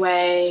certain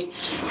way.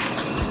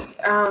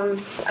 I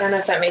don't know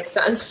if that makes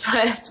sense,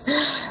 but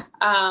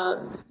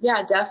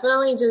yeah,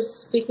 definitely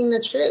just speaking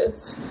the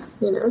truth,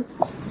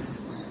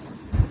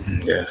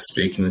 Yeah,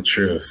 speaking the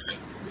truth.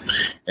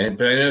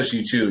 But I noticed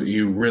you too,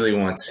 you really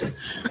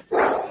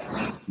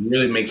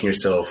making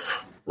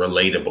yourself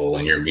relatable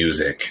in your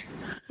music.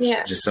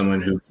 Yeah. Just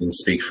someone who can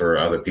speak for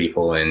other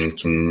people and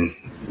can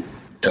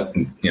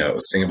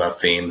sing about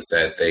themes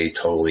that they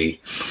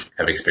totally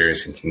have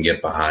experienced and can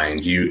get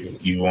behind.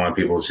 You want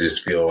people to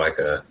just feel like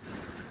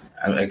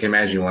I can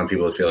imagine you want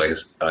people to feel like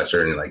a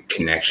certain like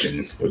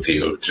connection with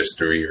you just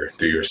through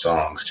your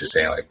songs, just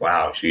saying like,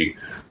 wow, she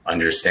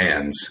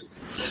understands.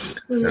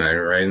 Mm-hmm. Am I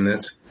right in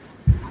this?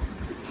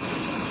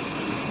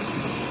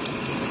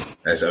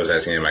 As I was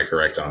asking, am I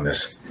correct on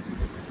this?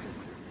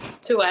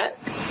 To what?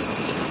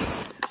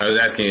 I was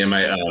asking, am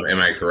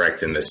I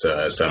correct in this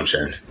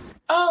assumption?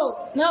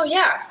 Oh, no,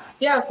 yeah,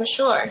 for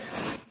sure.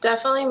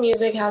 Definitely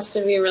music has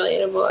to be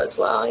relatable as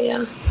well,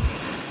 yeah.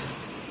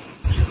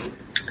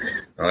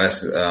 Well,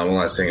 that's one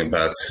last thing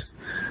about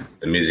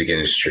the music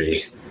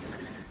industry.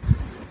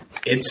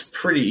 It's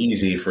pretty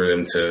easy for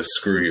them to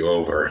screw you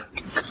over.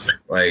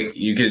 Like,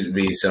 you could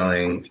be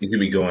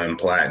going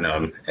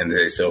platinum, and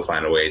they still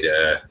find a way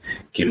to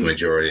keep a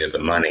majority of the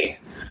money.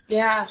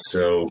 Yeah.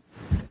 So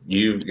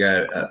you've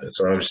got,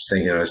 so I was just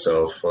thinking to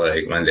myself,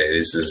 like, Monday,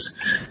 this is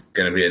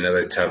going to be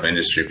another tough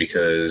industry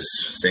because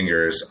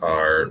singers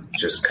are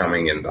just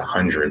coming in the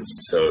hundreds.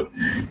 So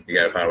you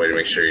got to find a way to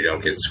make sure you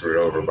don't get screwed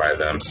over by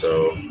them.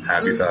 So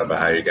have you thought about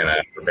how you're going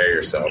to prepare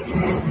yourself?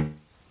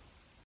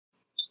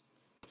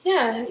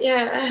 Yeah,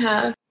 I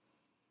have.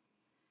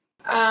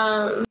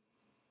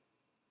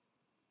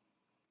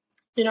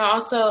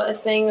 Also a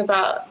thing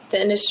about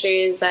the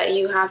industry is that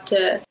you have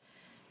to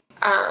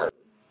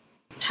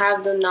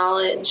have the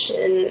knowledge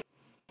and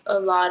a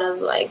lot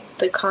of like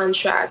the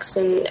contracts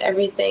and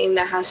everything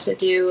that has to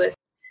do with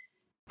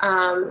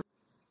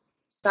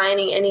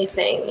signing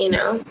anything,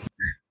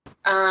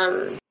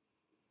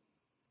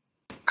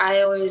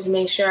 I always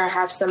make sure I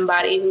have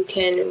somebody who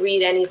can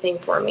read anything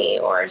for me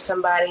or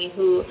somebody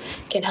who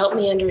can help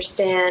me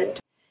understand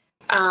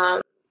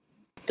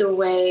the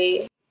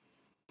way,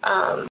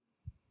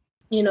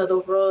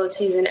 the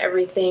royalties and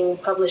everything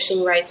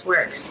publishing rights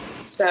works.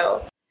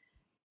 So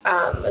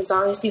as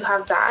long as you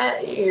have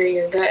that,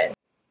 you're good.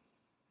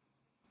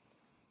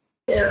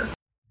 Yeah.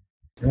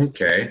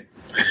 Okay.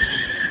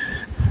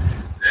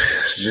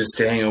 So just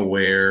staying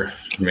aware,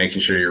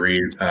 making sure you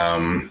read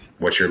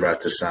what you're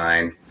about to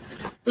sign,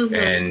 mm-hmm.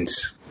 and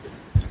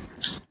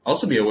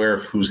also be aware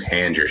of whose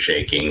hand you're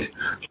shaking.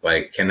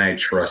 Like, can I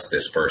trust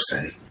this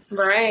person?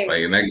 Right.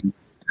 Like,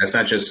 that's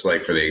not just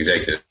like for the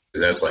executive.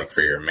 That's like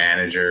for your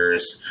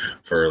managers,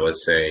 for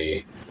let's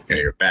say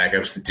your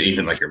backups,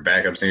 even like your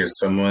backup singers,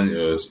 someone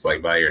who's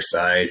like by your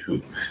side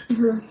who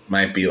mm-hmm.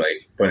 might be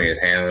like putting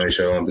his hand on their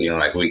shoulder and being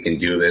like, "We can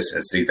do this,"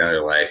 and deep down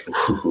they're like,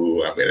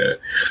 "Ooh,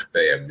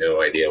 they have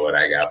no idea what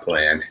I got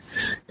planned,"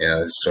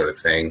 this sort of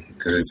thing.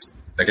 Because it's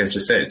like I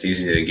just said, it's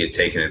easy to get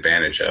taken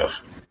advantage of.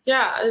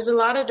 Yeah, there's a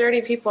lot of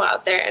dirty people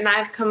out there, and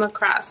I've come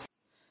across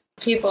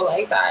people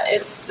like that.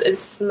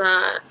 It's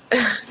not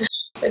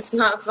it's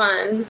not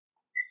fun.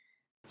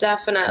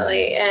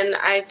 Definitely. And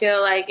I feel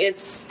like a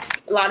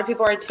lot of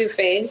people are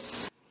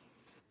two-faced.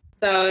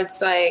 So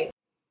it's like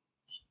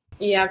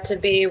you have to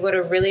be able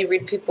to really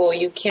read people.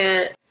 You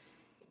can't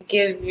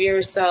give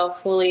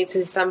yourself fully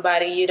to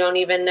somebody you don't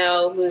even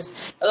know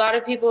a lot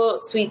of people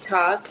sweet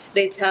talk.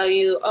 They tell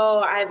you, oh,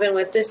 I've been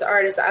with this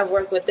artist, I've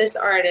worked with this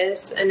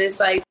artist. And it's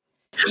like,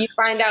 you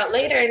find out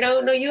later,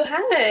 no, you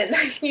haven't,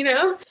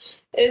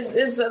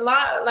 It's a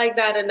lot like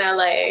that in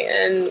LA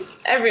and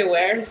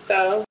everywhere.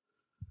 So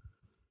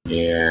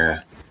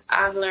yeah.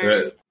 I've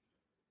learned.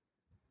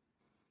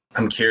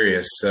 I'm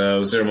curious.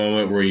 Was there a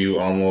moment where you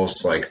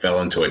almost like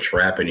fell into a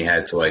trap and you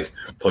had to like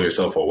pull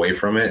yourself away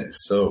from it?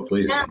 So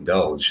please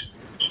indulge.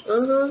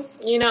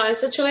 Mm-hmm. You know, and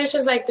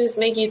situations like this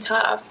make you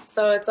tough.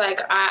 So it's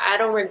like I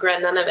don't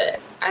regret none of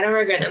it. I don't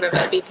regret none of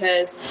it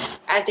because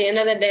at the end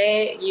of the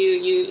day,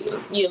 you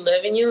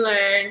live and you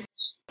learn.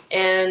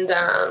 And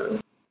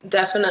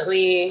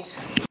definitely,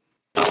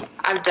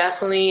 I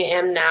definitely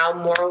am now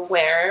more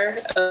aware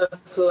of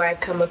who I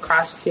come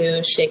across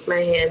to shake my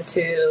hand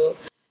to.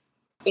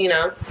 You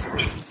know,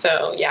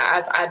 so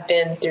yeah, I've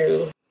been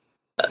through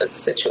a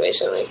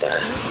situation like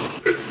that.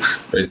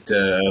 But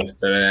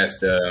I asked,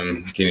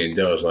 can you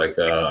indulge like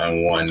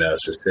on one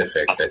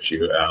specific that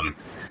you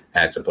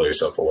had to pull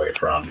yourself away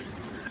from?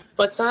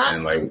 What's that?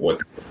 And like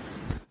what?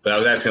 But I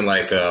was asking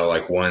like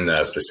one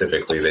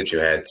specifically that you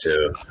had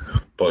to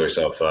pull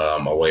yourself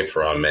away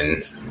from,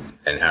 and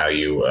how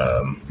you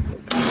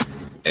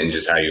and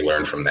just how you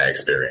learned from that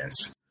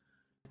experience.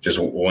 Just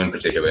one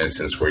particular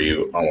instance where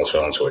you almost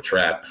fell into a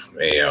trap,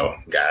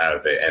 got out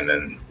of it, and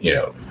then,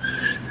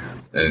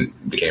 and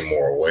became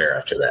more aware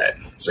after that.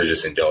 So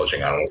just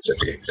indulging on a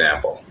specific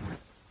example.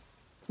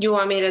 You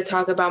want me to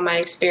talk about my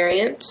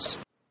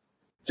experience?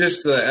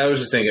 Just, I was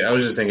just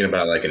thinking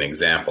about like an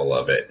example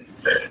of it,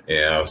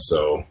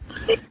 so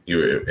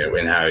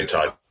and how he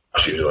taught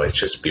you to like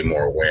just be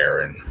more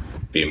aware and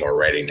be more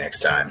ready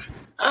next time.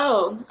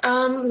 Oh,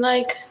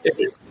 like if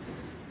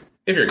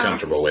you're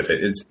comfortable with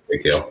it, it's a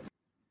big deal.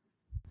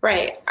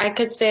 Right. I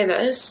could say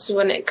this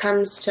when it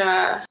comes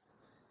to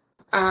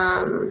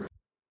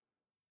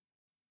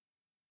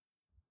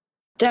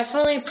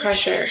definitely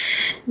pressure.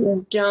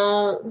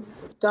 Don't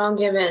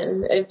give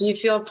in. If you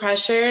feel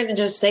pressured,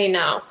 just say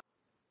no.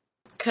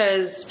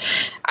 Because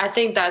I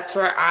think that's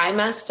where I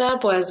messed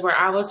up, was where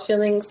I was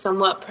feeling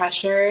somewhat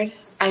pressured.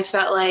 I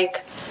felt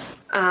like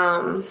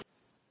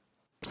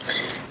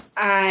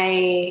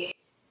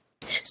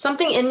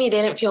something in me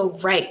didn't feel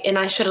right, and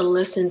I should have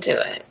listened to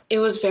it. It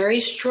was very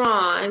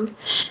strong,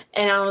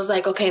 and I was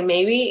like, okay,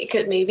 maybe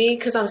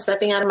because I'm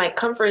stepping out of my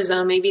comfort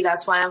zone, maybe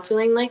that's why I'm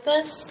feeling like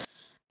this.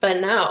 But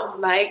no,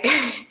 like,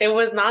 it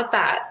was not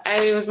that.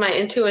 It was my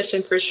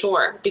intuition for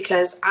sure,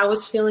 because I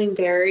was feeling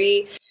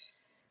very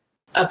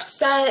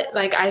upset.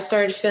 Like, I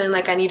started feeling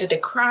like I needed to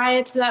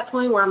cry to that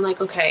point where I'm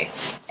like, okay.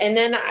 And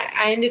then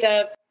I ended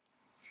up,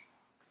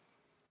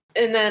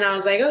 and then I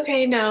was like,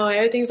 okay, no,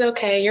 everything's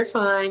okay. You're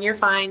fine.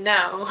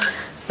 No,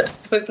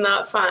 it was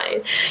not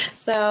fine.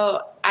 So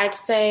I'd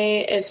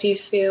say if you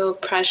feel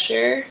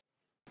pressure,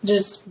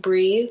 just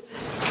breathe.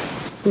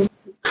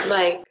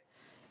 Like,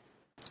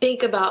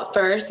 think about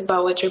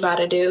what you're about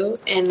to do.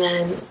 And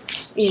then,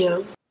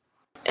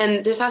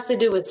 and this has to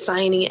do with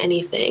signing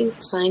anything,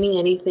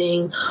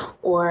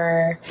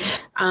 or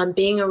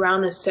being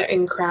around a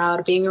certain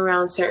crowd, being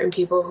around certain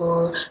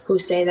people who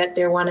say that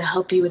they want to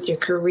help you with your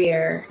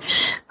career.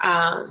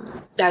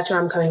 That's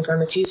where I'm coming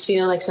from. If you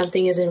feel like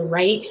something isn't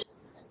right,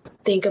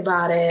 think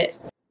about it,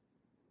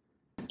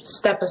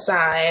 step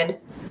aside,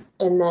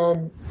 and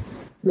then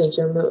make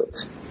your move.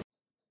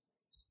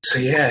 So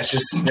yeah,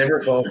 just never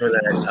fall for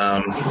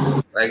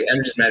that. Like,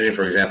 I'm just imagining,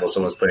 for example,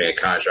 someone's putting a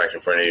contract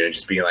in front of you and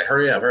just being like,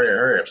 "Hurry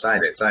up,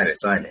 sign it."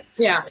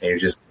 Yeah. And you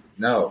just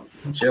no,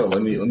 chill.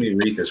 Let me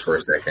read this for a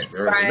second.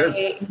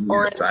 Right.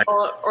 Or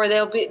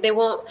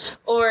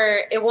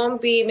it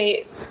won't be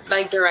made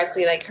like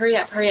directly like hurry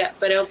up,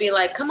 but it'll be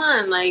like, come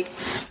on, like,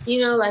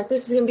 like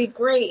this is gonna be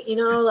great,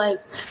 like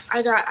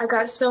I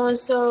got so and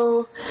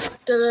so,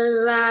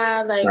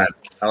 like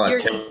I like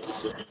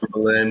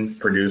Timberland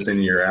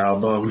producing your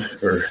album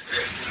or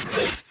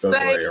something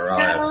like,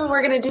 or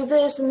we're gonna do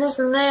this and this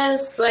and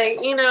this, like,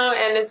 and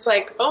it's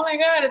like, oh my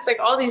god, it's like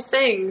all these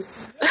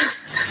things.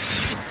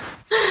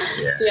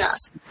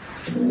 Yes.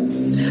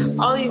 Yeah.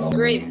 All these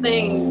great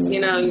things,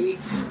 you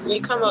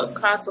come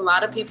across a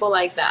lot of people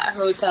like that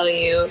who tell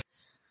you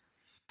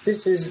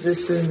this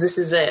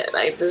is it.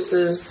 Like, this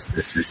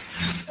is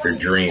your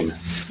dream.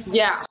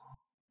 Yeah.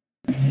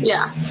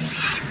 Yeah.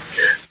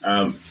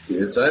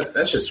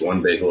 That's just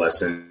one big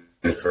lesson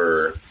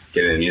for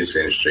getting in the music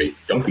industry.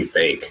 Don't be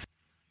fake.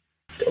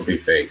 Don't be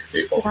fake,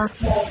 people.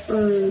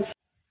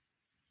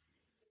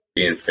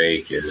 Being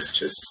fake is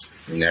just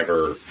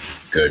never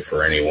good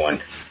for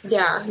anyone.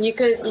 Yeah, you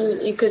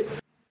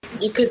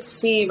could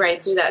see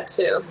right through that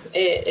too.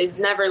 It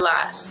never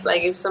lasts.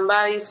 Like, if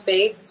somebody's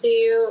fake to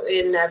you,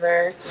 it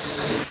never.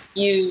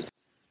 You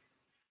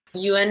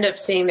end up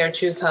seeing their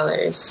true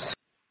colors.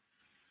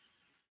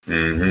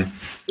 Mm-hmm.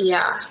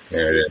 Yeah.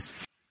 There it is.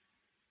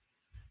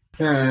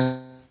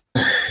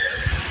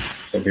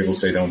 Some people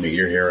say don't meet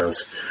your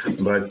heroes,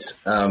 but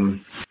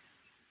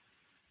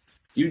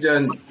you've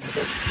done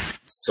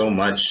so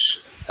much,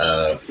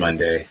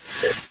 Monday,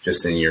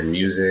 just in your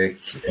music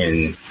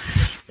and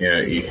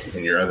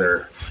in your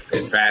other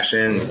in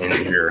fashion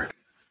and your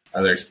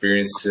other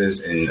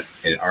experiences in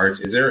arts.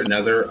 Is there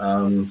another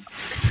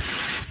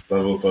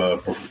level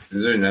of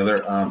is there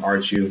another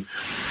art you've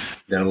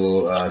done a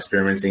little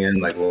experimenting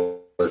in, like,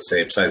 let's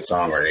say besides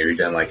songwriting? Have you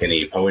done like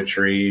any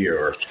poetry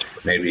or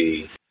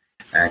maybe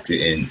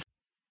acted in,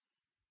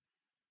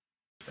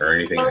 or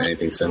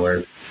anything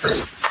similar?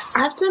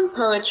 I've done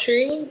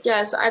poetry.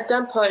 Yes, I've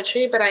done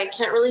poetry, but I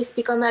can't really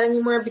speak on that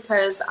anymore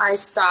because I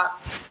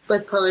stopped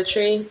with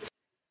poetry.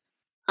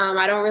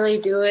 I don't really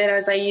do it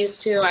as I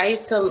used to. I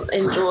used to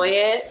enjoy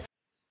it.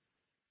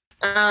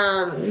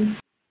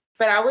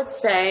 But I would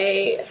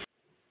say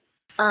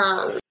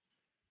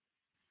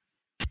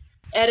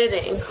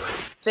editing,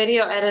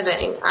 video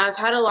editing. I've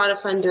had a lot of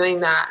fun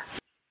doing that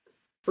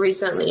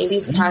recently,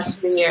 these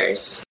past few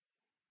years.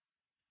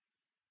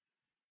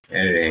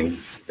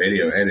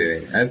 Video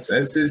editing.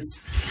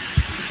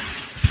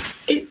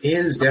 It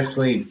is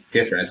definitely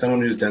different. As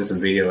someone who's done some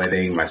video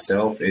editing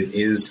myself, it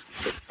is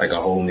like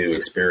a whole new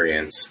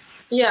experience.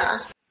 Yeah.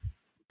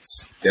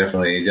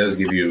 It does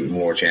give you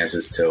more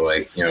chances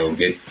to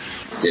get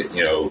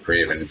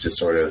creative and just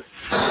sort of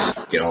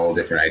get all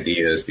different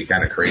ideas, be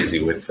kind of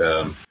crazy with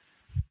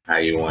how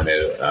you want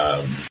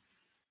to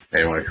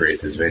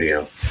create this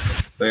video.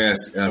 But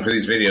yes, for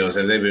these videos,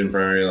 have they been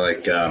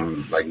primarily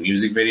like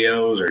music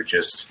videos or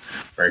just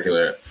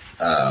regular,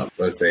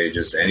 let's say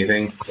just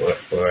anything? What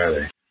are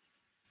they?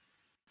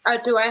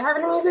 Do I have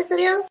any music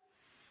videos?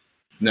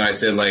 No, I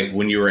said like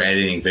when you were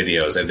editing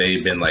videos, have they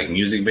been like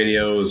music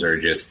videos or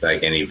just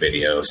like any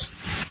videos?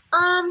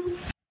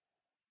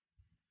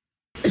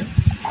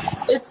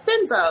 It's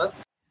been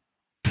both.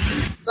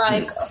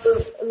 Like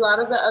a lot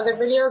of the other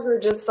videos were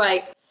just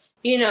like,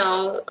 a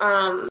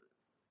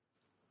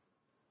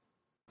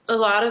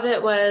lot of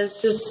it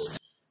was just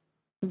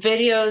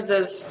videos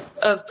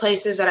of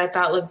places that I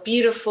thought looked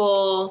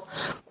beautiful,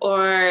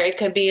 or it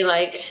could be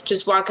like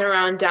just walking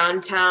around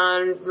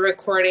downtown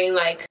recording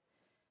like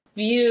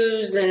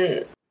views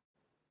and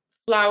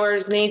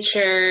flowers,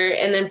 nature,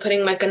 and then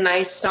putting like a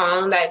nice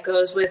song that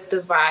goes with the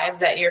vibe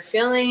that you're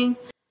feeling.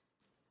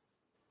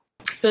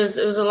 It's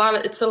a lot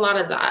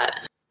of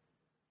that.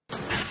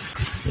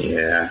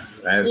 Yeah,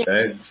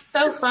 it's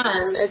so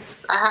fun.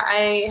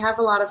 I have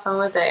a lot of fun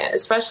with it,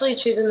 especially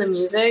choosing the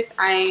music.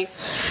 I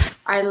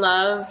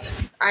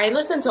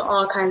listen to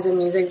all kinds of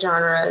music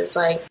genres,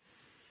 like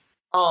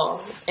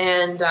all,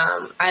 and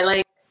I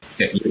like.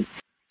 You're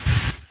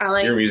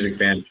a music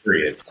fan,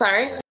 period.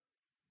 Sorry?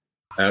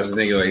 I was just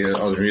thinking like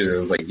all the music. I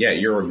was like, yeah,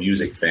 you're a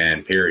music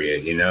fan,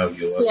 period. You love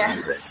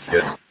music.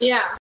 Good.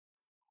 Yeah.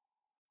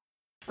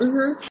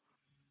 Mhm.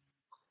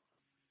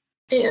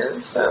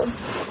 Yeah. So.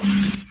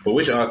 But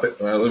which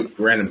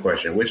random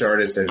question, which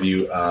artists have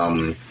you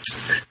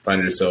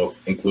find yourself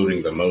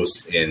including the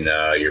most in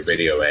your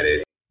video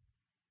editing?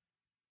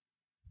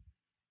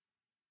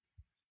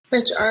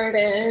 Which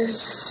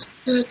artist?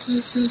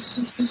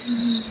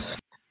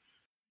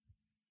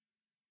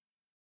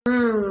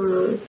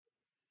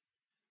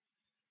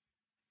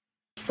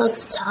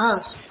 That's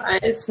tough.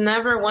 It's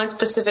never one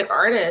specific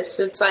artist.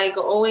 It's like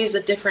always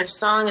a different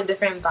song, a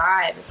different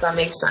vibe, if that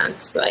makes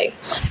sense. Like,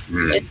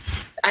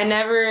 I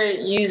never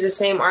use the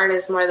same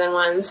artist more than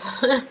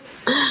once.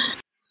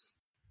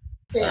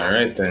 Yeah. All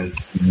right, then.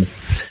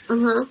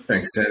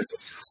 Makes sense.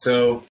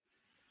 So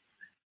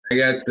I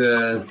got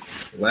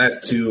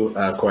last two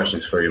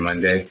questions for you,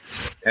 Monday.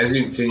 As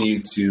you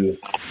continue to,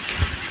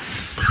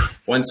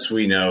 once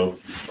we know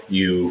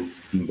you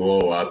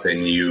blow up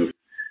and you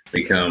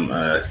become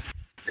a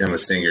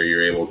singer,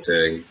 you're able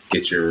to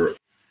get your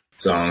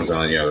songs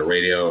on the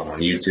radio, on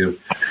YouTube.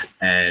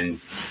 And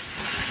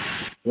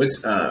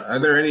are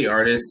there any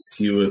artists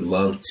you would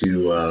love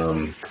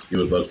to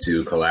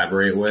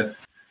collaborate with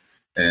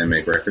and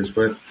make records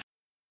with?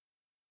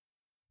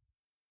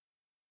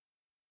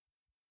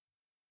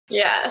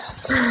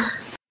 Yes.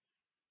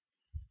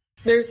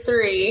 There's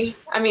three.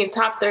 I mean,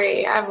 top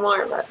three. I have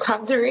more, but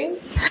top three.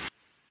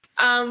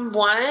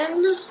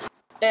 One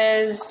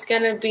is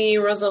gonna be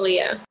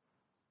Rosalia.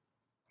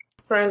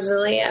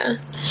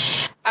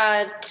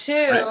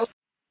 Two,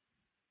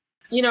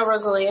 you know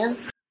Rosalia?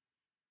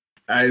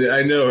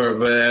 I know her,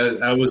 but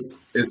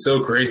it's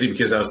so crazy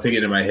because I was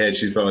thinking in my head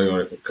she's probably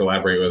going to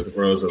collaborate with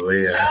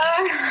Rosalia.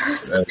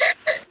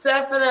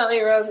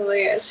 Definitely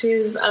Rosalia.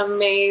 She's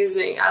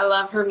amazing. I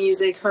love her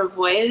music. Her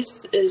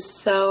voice is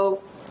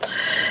so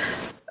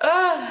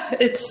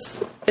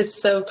it's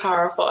so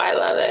powerful. I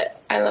love it.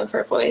 I love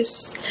her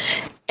voice.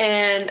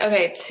 And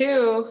okay,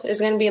 two is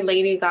going to be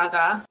Lady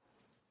Gaga.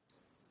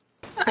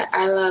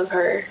 I love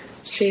her.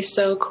 She's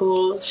so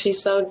cool.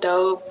 She's so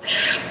dope.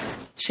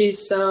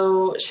 She's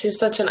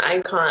such an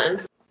icon.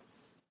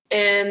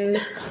 And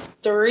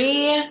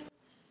three,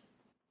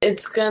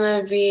 it's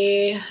gonna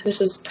be,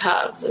 this is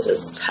tough.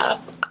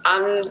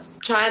 I'm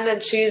trying to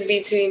choose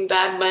between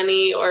Bad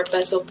Bunny or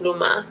Peso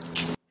Pluma.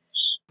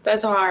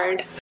 That's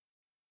hard.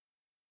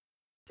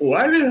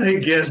 Why did I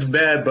guess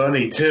Bad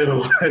Bunny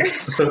too?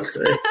 That's so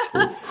crazy.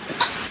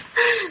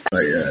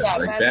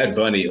 Bad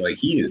Bunny, like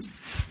he is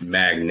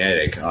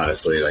magnetic,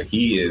 honestly. Like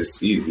he's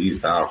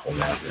powerful,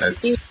 man.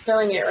 He's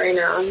killing it right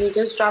now. He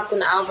just dropped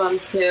an album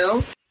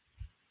too.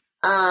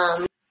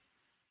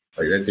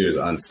 Like that dude is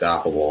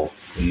unstoppable.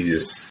 He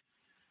just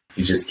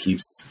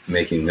keeps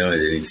making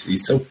noise, and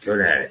he's so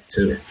good at it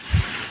too.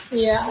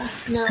 Yeah,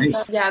 no,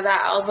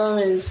 that album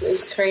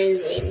is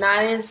crazy.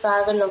 Nadie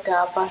sabe lo que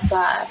va a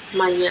pasar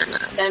mañana.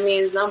 That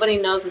means nobody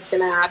knows what's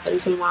gonna happen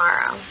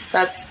tomorrow.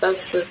 That's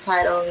the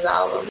title of his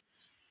album.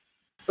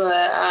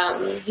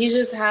 But he's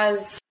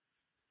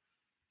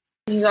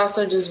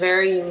also just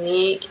very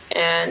unique,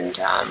 and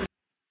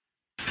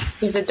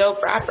he's a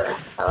dope rapper.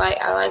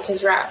 I like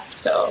his rap,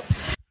 so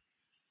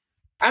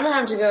I'm gonna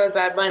have to go with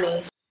Bad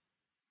Bunny,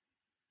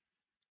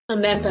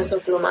 and then Peso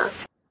Pluma.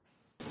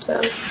 So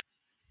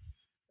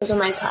those are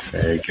my top.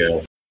 There you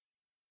go.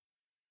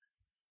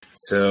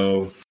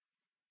 So,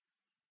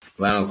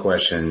 final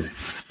question,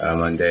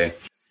 Monday.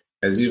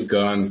 As you've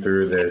gone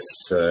through this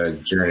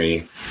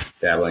journey,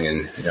 dabbling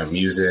in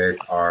music,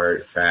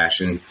 art,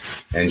 fashion,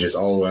 and just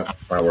all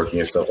around working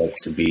yourself up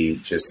to be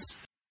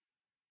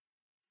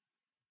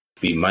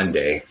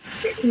Monday,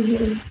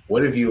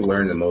 what have you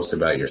learned the most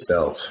about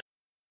yourself?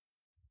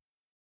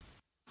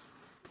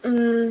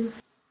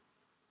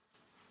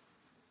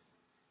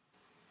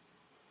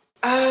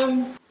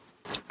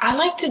 I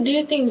like to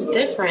do things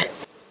different.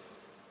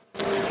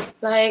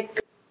 Like,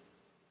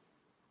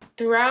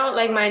 throughout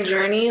my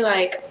journey,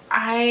 I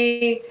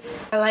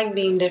like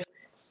being different.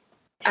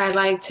 I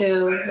like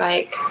to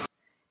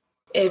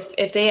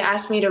if they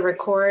ask me to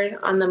record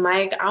on the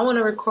mic, I want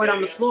to record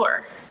on the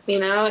floor.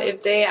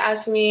 If they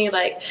ask me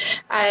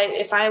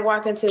if I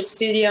walk into the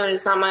studio and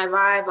it's not my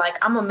vibe,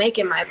 I'm gonna make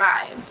it my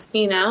vibe.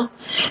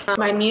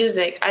 My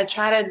music, I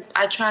try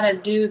to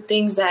do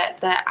things that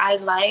I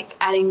like,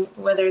 adding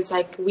whether it's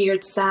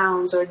weird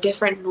sounds or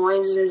different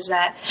noises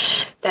that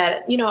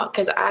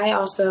because I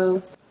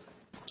also,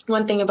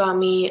 one thing about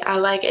me, I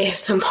like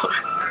ASMR.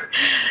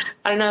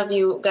 I don't know if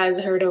you guys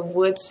heard of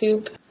wood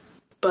soup,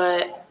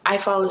 but I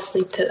fall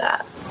asleep to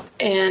that,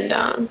 and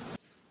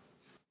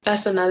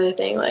that's another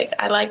thing.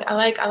 I like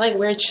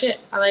weird shit.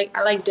 I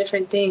like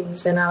different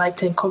things, and I like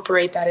to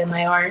incorporate that in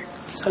my art.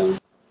 So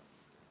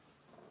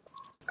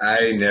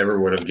I never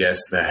would have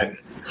guessed that.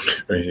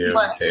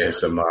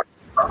 ASMR.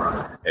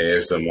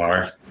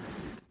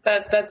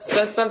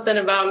 That's something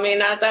about me.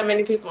 Not that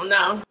many people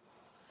know.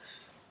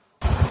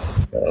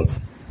 Well,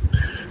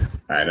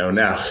 I know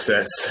now.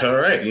 That's all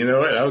right. You know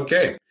what?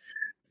 Okay.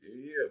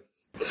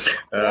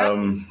 I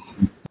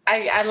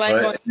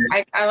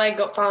like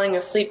falling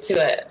asleep to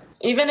it.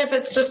 Even if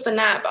it's just a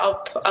nap,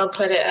 I'll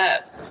put it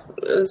up.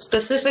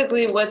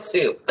 Specifically, wood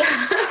soup.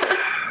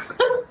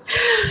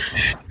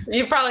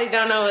 You probably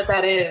don't know what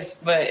that is,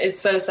 but it's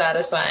so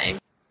satisfying.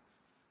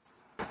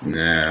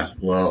 Yeah.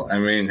 Well, I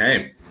mean,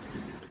 hey,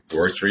 it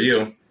works for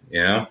you,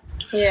 Yeah.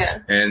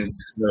 And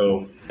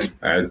so,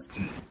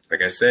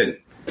 like I said,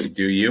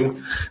 do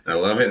you. I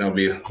love it, and I'll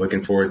be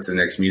looking forward to the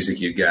next music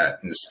you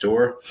got in the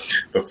store.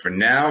 But for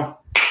now,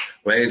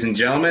 ladies and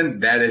gentlemen,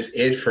 that is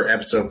it for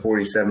episode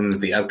 47 of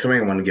The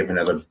Upcoming. I want to give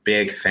another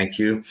big thank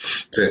you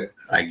to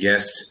my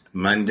guest,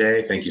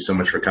 Monday. Thank you so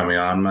much for coming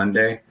on,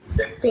 Monday.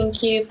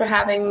 Thank you for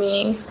having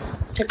me.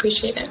 I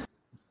appreciate it.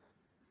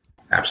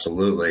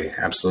 Absolutely.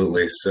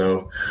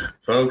 So,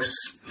 folks,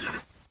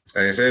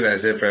 like I said,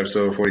 that's it for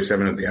episode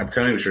 47 of The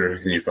Upcoming. Be sure to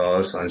continue to follow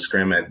us on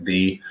Instagram at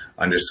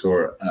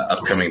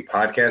 _upcoming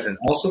podcast. And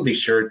also be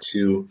sure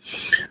to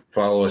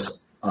follow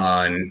us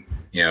on,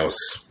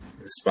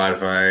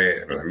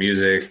 Spotify,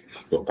 music,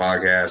 Google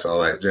Podcasts,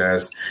 all that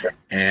jazz.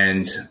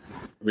 And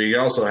we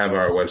also have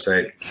our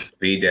website,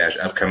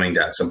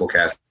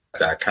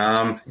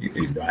 the-upcoming.simplecast.com.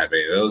 You don't have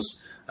any of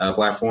those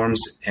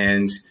platforms.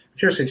 And be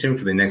sure to stay tuned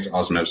for the next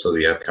awesome episode of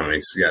The Upcoming.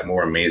 So we got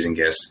more amazing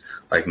guests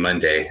like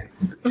Monday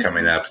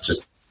coming up.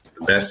 Just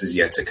the best is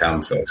yet to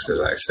come, folks, as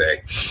I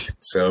say.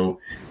 So,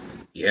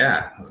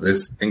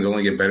 this things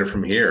only get better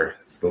from here.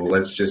 So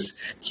let's just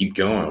keep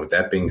going. With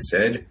that being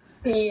said,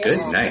 Good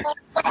night.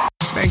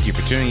 Thank you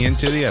for tuning in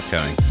to The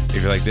Upcoming.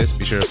 If you like this,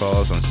 be sure to follow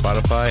us on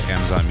Spotify,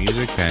 Amazon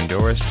Music,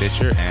 Pandora,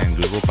 Stitcher, and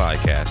Google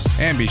Podcasts.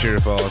 And be sure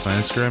to follow us on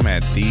Instagram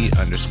at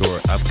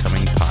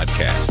 _upcoming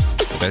podcast.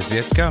 The best is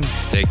yet to come.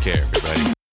 Take care, everybody.